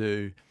tried to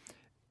do,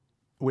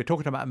 we're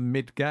talking about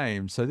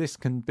mid-game, so this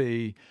can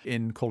be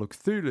in Call of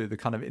Cthulhu, the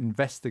kind of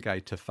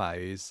investigator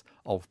phase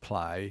of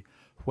play,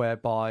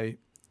 whereby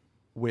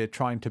we're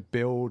trying to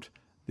build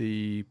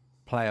the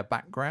player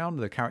background,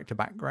 the character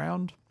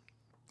background.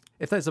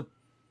 If there's a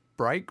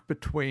break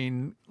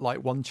between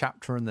like one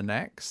chapter and the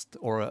next,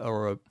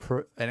 or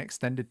an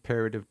extended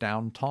period of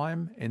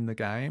downtime in the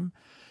game,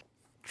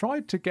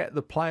 tried to get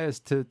the players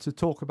to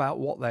talk about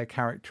what their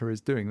character is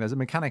doing. There's a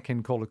mechanic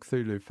in Call of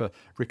Cthulhu for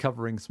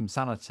recovering some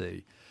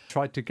sanity.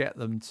 Tried to get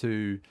them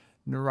to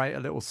narrate a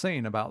little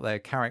scene about their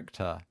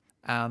character,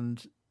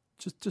 and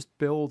just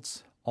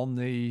builds on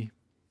the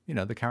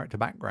character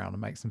background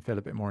and makes them feel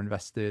a bit more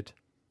invested,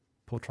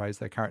 portrays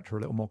their character a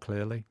little more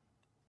clearly.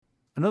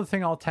 Another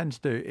thing I'll tend to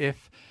do,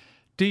 if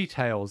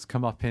details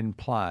come up in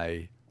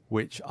play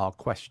which are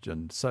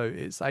questioned, so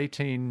it's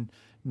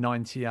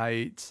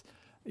 1898,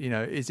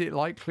 is it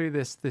likely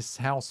this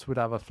house would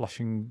have a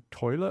flushing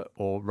toilet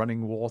or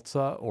running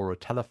water or a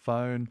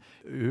telephone?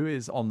 Who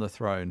is on the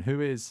throne?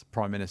 Who is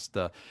Prime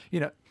Minister?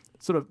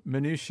 Sort of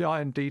minutiae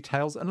and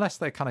details, unless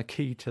they're kind of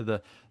key to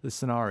the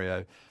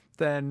scenario,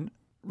 then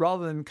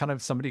rather than kind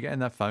of somebody getting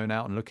their phone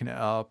out and looking it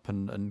up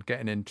and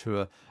getting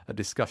into a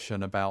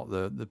discussion about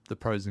the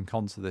pros and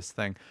cons of this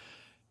thing,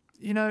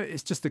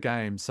 it's just a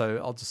game.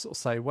 So I'll just sort of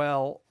say,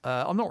 well,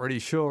 I'm not really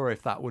sure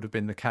if that would have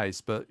been the case,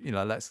 but,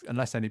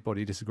 unless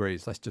anybody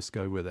disagrees, let's just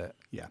go with it.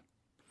 Yeah.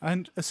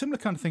 And a similar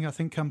kind of thing, I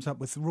think, comes up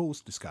with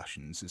rules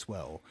discussions as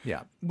well.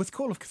 Yeah. With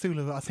Call of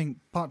Cthulhu, I think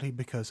partly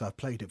because I've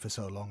played it for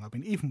so long,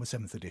 even with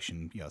 7th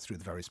edition, through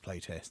the various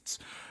playtests,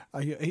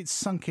 it's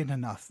sunk in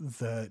enough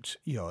that,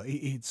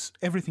 it's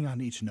everything I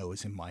need to know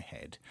is in my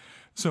head.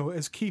 So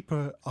as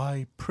Keeper,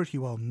 I pretty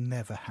well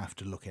never have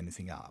to look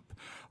anything up.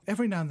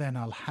 Every now and then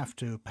I'll have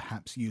to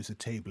perhaps use a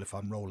table if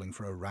I'm rolling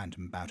for a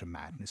random bout of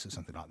madness or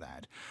something like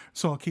that.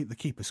 So I'll keep the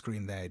Keeper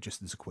screen there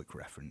just as a quick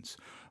reference.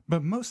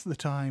 But most of the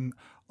time,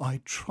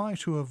 I try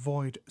to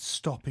avoid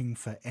stopping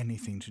for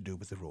anything to do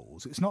with the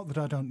rules. It's not that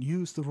I don't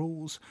use the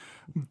rules,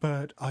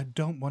 but I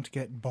don't want to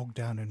get bogged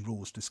down in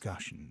rules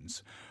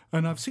discussions.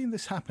 And I've seen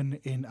this happen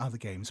in other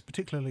games,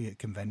 particularly at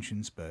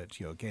conventions, but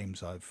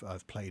games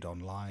I've played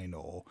online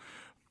or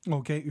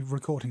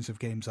recordings of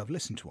games I've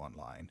listened to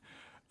online.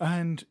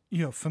 And,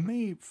 for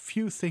me,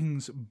 few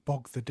things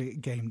bog the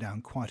game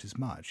down quite as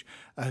much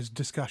as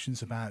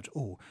discussions about,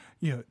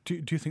 do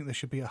you think there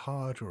should be a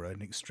hard or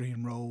an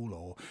extreme roll,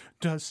 or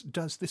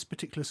does this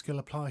particular skill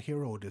apply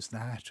here, or does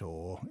that,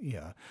 or,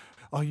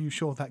 are you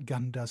sure that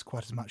gun does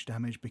quite as much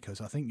damage,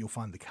 because I think you'll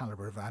find the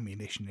caliber of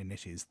ammunition in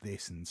it is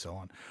this, and so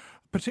on.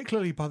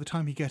 Particularly by the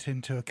time you get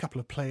into a couple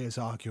of players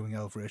arguing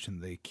over it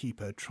and the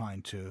Keeper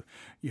trying to,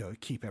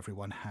 keep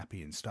everyone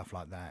happy and stuff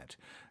like that.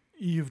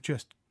 You've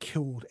just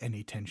killed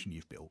any tension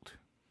you've built.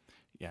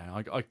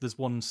 Yeah, there's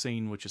one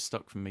scene which has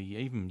stuck for me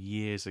even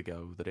years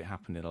ago that it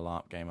happened in a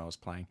LARP game I was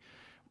playing.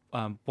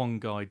 One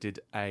guy did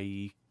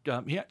he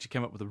actually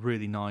came up with a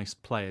really nice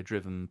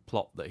player-driven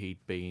plot that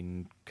he'd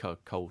been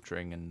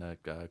culturing and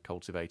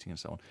cultivating and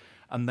so on,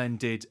 and then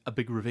did a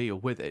big reveal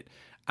with it.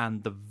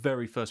 And the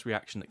very first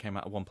reaction that came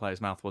out of one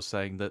player's mouth was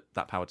saying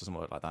that power doesn't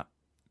work like that.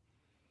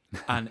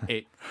 And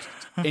it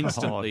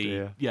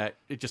instantly,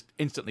 it just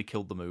instantly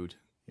killed the mood.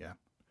 Yeah.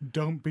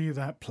 Don't be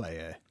that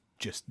player.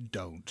 Just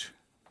don't.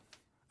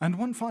 And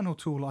one final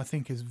tool I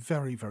think is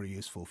very, very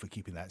useful for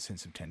keeping that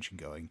sense of tension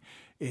going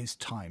is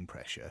time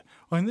pressure.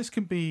 And this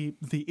can be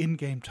the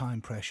in-game time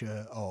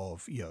pressure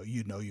of,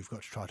 you know you've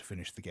got to try to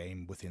finish the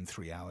game within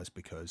 3 hours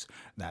because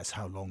that's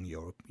how long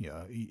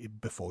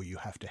before you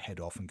have to head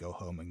off and go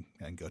home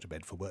and go to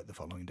bed for work the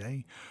following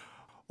day.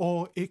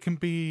 Or it can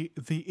be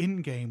the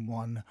in-game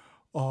one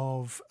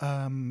of,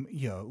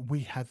 we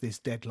have this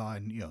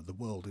deadline, the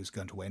world is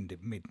going to end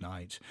at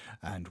midnight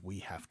and we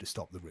have to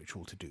stop the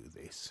ritual to do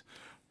this.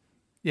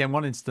 Yeah, in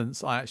one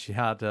instance, I actually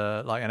had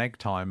like an egg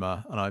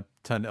timer, and I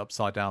turned it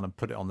upside down and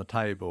put it on the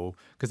table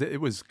because it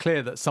was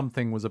clear that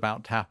something was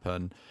about to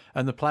happen,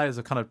 and the players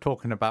are kind of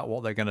talking about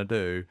what they're going to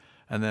do,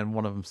 and then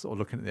one of them sort of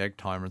looking at the egg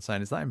timer and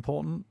saying, "Is that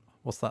important?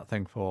 What's that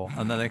thing for?"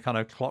 And then they kind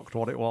of clocked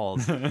what it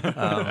was,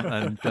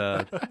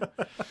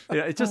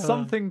 it's just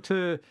something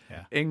to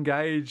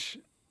engage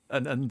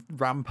and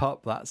ramp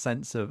up that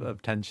sense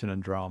of tension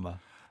and drama.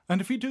 And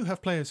if you do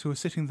have players who are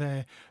sitting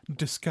there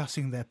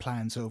discussing their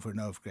plans over and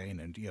over again,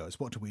 and it's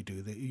what do we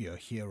do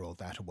here or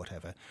that or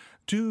whatever,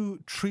 do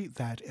treat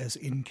that as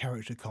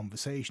in-character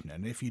conversation.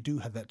 And if you do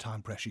have that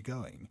time pressure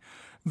going,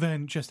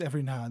 then just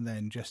every now and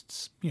then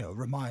just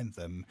remind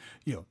them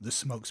the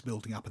smoke's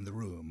building up in the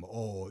room,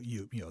 or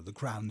the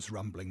ground's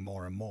rumbling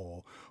more and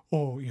more,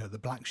 or the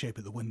black shape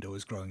at the window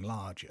is growing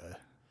larger.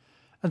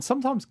 And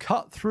sometimes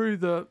cut through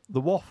the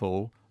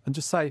waffle and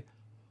just say,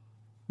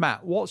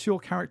 "Matt, what's your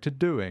character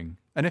doing?"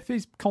 And if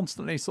he's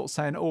constantly sort of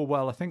saying, "Oh,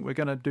 well, I think we're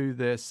going to do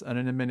this, and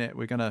in a minute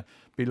we're going to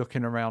be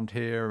looking around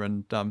here,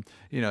 and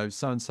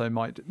so-and-so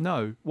might..."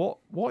 No,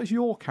 what is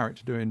your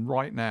character doing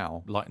right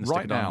now? Lighting a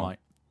right stick of dynamite.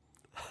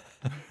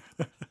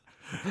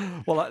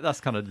 Well,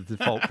 that's kind of the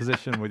default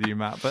position with you,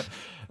 Matt. But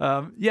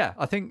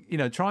I think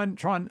try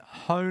and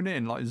hone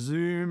in, like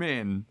zoom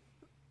in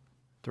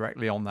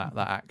directly on that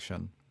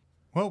action.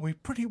 Well,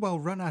 we've pretty well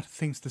run out of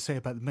things to say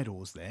about the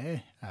middles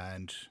there,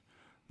 and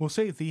we'll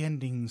save the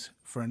endings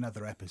for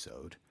another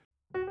episode.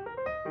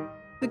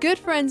 The good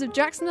friends of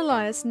Jackson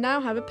Elias now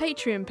have a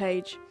Patreon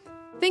page.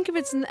 Think of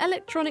it as an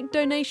electronic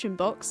donation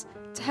box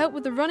to help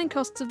with the running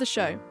costs of the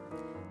show.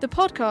 The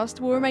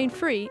podcast will remain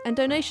free and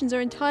donations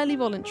are entirely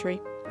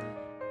voluntary.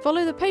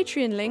 Follow the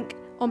Patreon link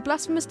on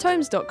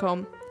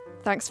blasphemoustomes.com.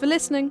 Thanks for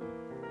listening.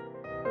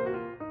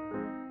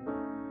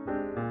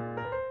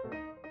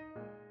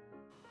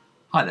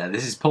 Hi there,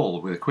 this is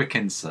Paul with a quick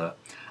insert.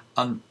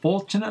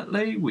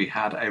 Unfortunately, we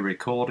had a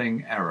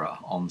recording error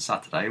on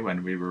Saturday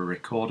when we were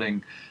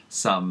recording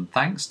some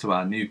thanks to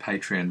our new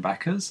Patreon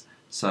backers.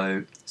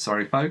 So,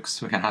 sorry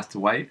folks, we're going to have to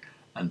wait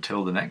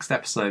until the next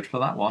episode for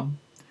that one.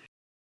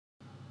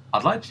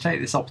 I'd like to take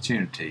this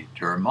opportunity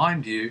to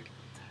remind you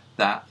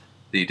that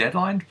the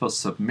deadline for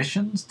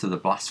submissions to the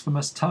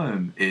Blasphemous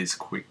Tome is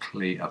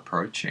quickly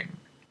approaching.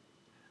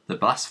 The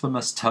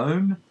Blasphemous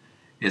Tome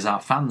is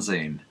our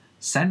fanzine,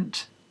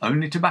 sent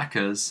only to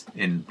backers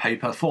in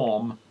paper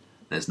form.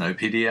 There's no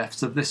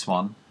PDFs of this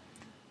one.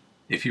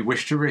 If you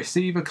wish to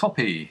receive a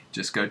copy,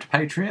 just go to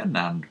Patreon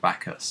and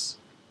back us.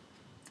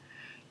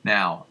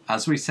 Now,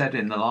 as we said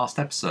in the last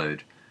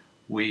episode,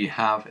 we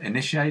have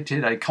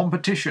initiated a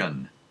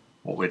competition.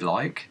 What we'd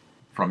like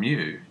from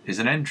you is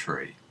an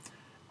entry.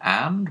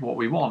 And what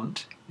we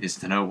want is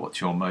to know what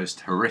your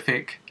most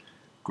horrific,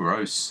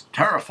 gross,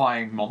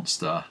 terrifying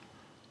monster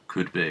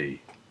could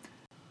be.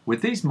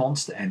 With these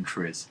monster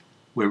entries,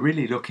 we're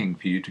really looking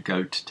for you to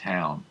go to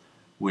town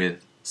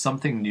with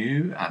something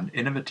new and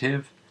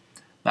innovative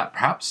that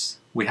perhaps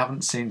we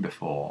haven't seen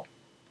before.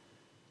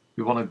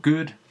 We want a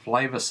good,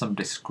 flavoursome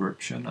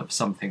description of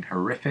something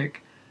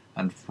horrific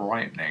and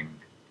frightening.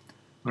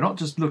 We're not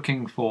just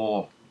looking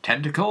for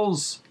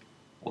tentacles,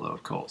 although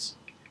of course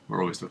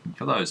we're always looking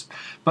for those,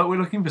 but we're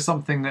looking for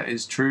something that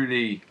is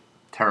truly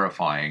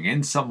terrifying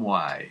in some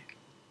way.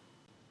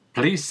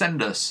 Please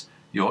send us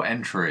your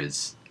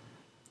entries.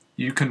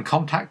 You can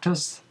contact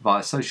us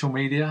via social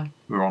media.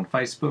 We're on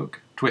Facebook,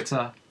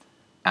 Twitter,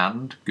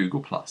 and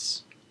Google+.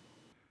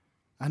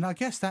 And I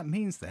guess that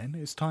means then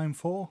it's time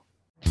for...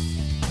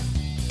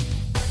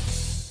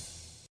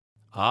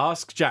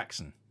 Ask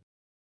Jackson.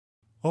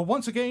 Well,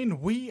 once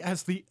again, we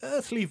as the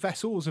earthly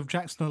vessels of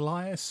Jackson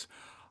Elias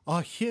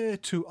are here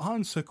to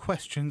answer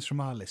questions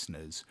from our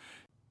listeners.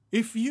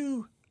 If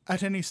you,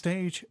 at any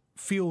stage,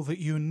 feel that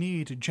you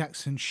need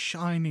Jackson's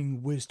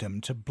shining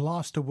wisdom to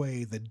blast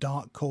away the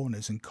dark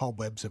corners and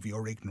cobwebs of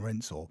your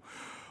ignorance,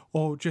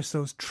 or just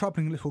those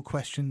troubling little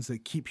questions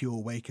that keep you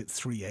awake at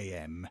 3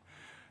 a.m.,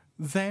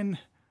 then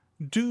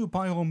do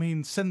by all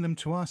means send them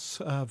to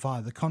us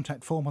via the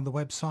contact form on the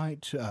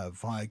website,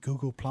 via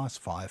Google+,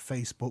 via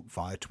Facebook,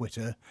 via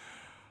Twitter,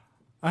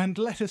 and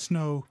let us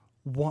know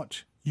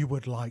what you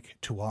would like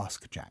to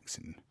ask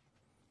Jackson.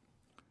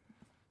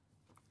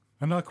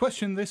 And our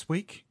question this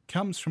week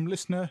comes from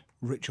listener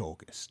Rich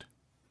August.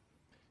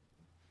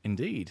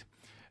 Indeed.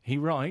 He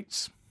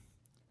writes,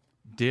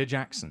 Dear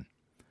Jackson,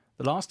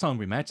 the last time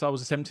we met I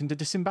was attempting to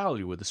disembowel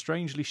you with a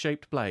strangely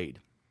shaped blade.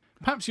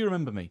 Perhaps you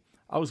remember me.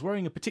 I was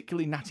wearing a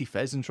particularly natty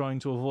fez and trying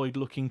to avoid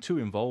looking too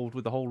involved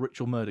with the whole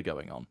ritual murder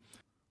going on.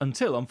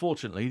 Until,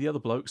 unfortunately, the other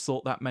blokes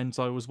thought that meant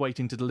I was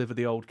waiting to deliver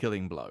the old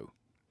killing blow.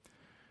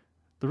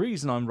 The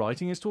reason I'm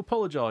writing is to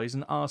apologise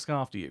and ask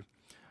after you.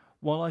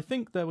 While I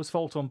think there was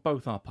fault on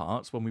both our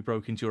parts when we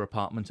broke into your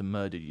apartment and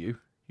murdered you,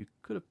 you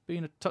could have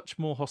been a touch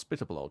more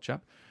hospitable, old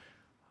chap.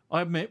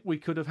 I admit we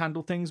could have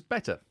handled things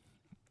better.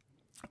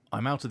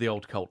 I'm out of the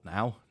old cult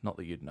now, not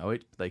that you'd know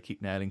it, but they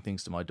keep nailing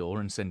things to my door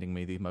and sending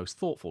me the most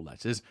thoughtful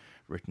letters,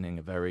 written in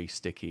a very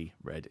sticky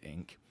red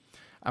ink,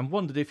 and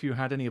wondered if you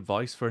had any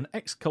advice for an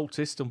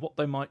ex-cultist and what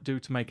they might do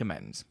to make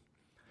amends.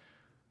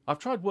 I've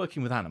tried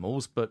working with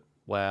animals, but,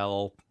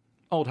 well,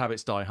 old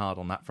habits die hard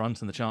on that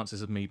front, and the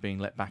chances of me being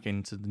let back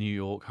into the New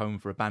York home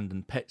for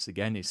abandoned pets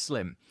again is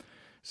slim,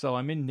 so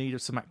I'm in need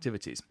of some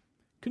activities.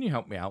 Can you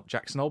help me out,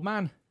 Jackson, old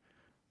man?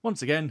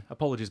 Once again,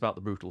 apologies about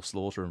the brutal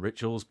slaughter and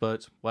rituals,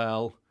 but,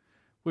 well,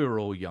 we were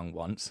all young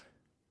once.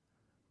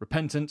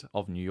 Repentant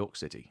of New York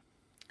City.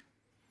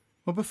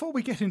 Well, before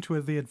we get into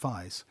the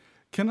advice,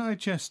 can I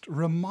just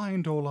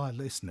remind all our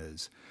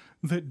listeners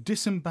that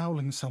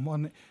disemboweling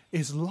someone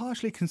is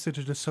largely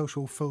considered a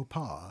social faux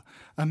pas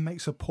and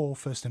makes a poor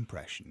first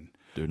impression.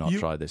 Do not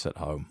try this at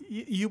home.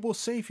 You will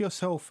save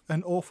yourself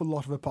an awful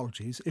lot of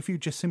apologies if you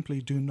just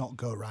simply do not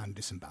go around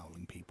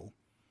disemboweling people.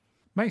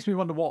 Makes me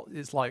wonder what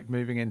it's like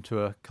moving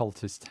into a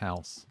cultist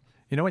house.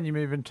 You know when you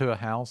move into a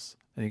house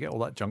and you get all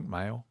that junk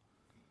mail?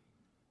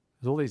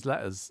 There's all these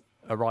letters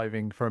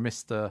arriving for a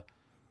Mr.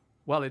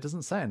 Well, it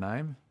doesn't say a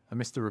name. A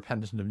Mr.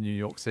 Repentant of New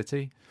York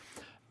City.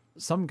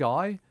 Some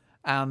guy,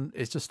 and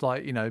it's just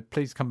like,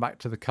 please come back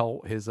to the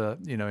cult. Here's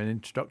an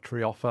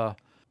introductory offer,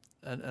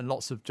 and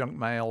lots of junk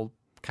mail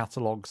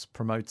catalogues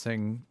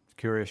promoting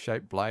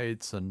curious-shaped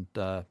blades and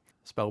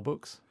spell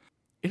books.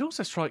 It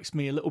also strikes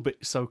me a little bit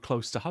so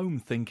close to home,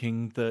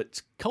 thinking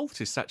that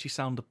cultists actually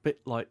sound a bit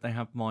like they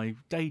have my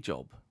day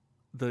job.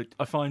 That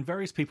I find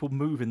various people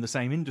move in the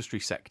same industry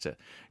sector.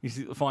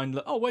 You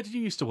find, where did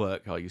you used to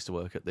work? I used to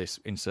work at this,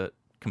 insert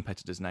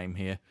competitor's name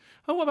here.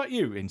 Oh, what about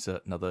you?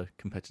 Insert another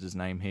competitor's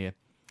name here.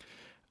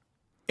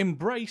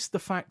 Embrace the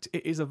fact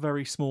it is a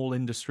very small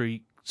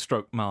industry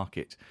stroke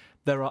market.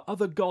 There are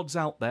other gods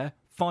out there.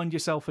 Find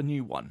yourself a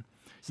new one.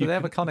 So they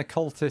have a kind of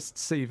cultist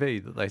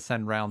CV that they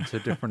send round to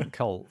different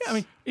cults. Yeah, I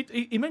mean,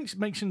 he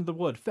mentioned the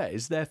word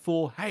Fez,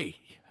 therefore, hey,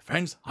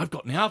 friends, I've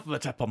got the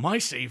alphabet up on my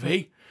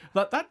CV.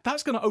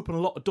 That's going to open a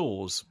lot of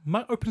doors.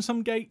 Might open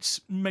some gates,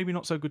 maybe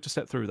not so good to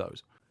step through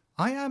those.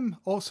 I am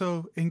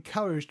also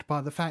encouraged by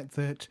the fact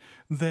that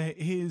there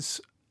is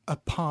a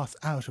path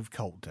out of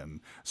cultdom.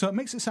 So it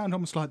makes it sound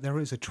almost like there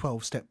is a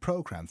 12-step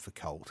program for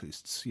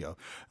cultists,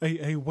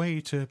 a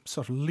way to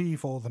sort of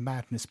leave all the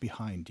madness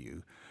behind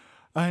you.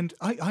 And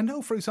I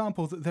know, for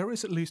example, that there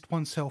is at least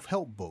one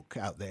self-help book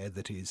out there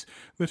that is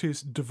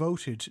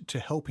devoted to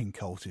helping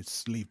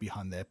cultists leave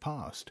behind their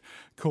past,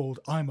 called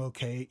I'm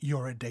Okay,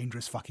 You're a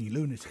Dangerous Fucking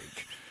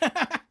Lunatic.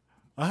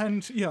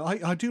 And,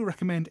 I do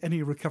recommend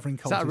any recovering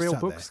cultists. Is that a real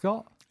out book, there.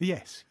 Scott?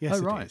 Yes, Oh,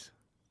 it right. is.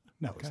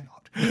 No, Okay.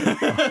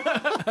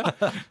 it's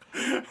not.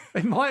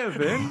 It might have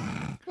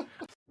been.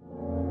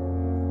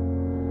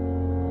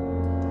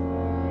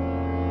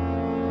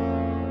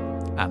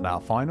 And our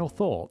final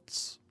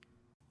thoughts.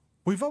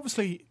 We've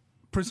obviously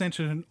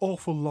presented an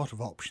awful lot of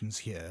options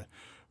here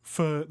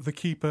for the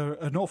keeper,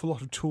 an awful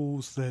lot of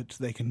tools that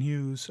they can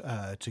use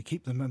to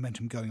keep the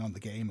momentum going on the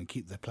game and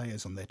keep their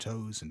players on their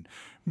toes and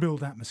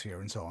build atmosphere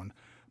and so on.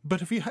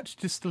 But if you had to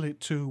distill it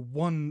to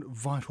one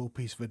vital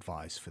piece of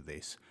advice for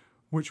this,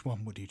 which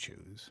one would you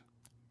choose?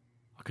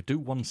 I could do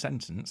one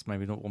sentence,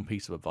 maybe not one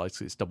piece of advice,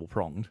 because it's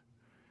double-pronged.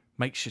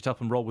 Make shit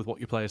up and roll with what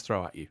your players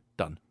throw at you.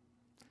 Done.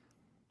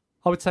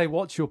 I would say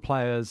watch your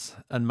players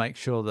and make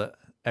sure that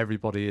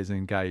everybody is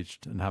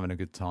engaged and having a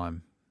good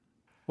time.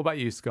 What about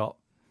you, Scott?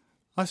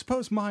 I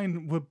suppose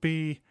mine would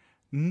be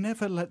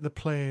never let the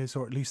players,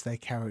 or at least their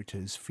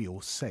characters, feel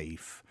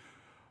safe.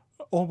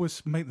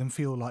 Always make them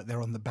feel like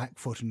they're on the back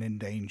foot and in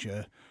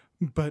danger,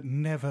 but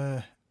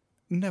never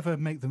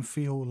make them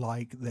feel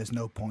like there's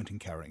no point in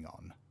carrying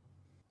on.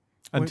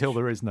 Until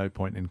there is no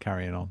point in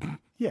carrying on.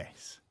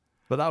 Yes.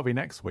 But that'll be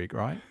next week,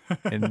 right?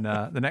 In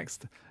the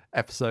next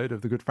episode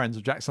of The Good Friends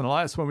of Jackson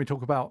Elias, when we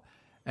talk about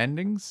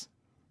endings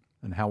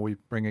and how we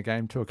bring a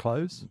game to a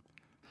close.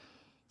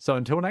 So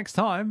until next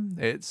time,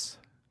 it's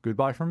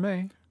goodbye from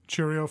me.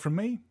 Cheerio from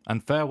me.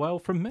 And farewell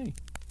from me.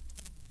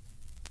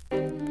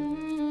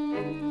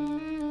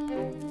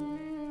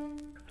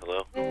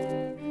 Hello?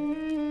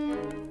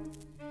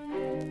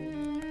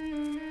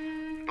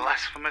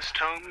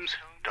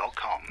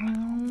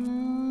 BlasphemousTomes.com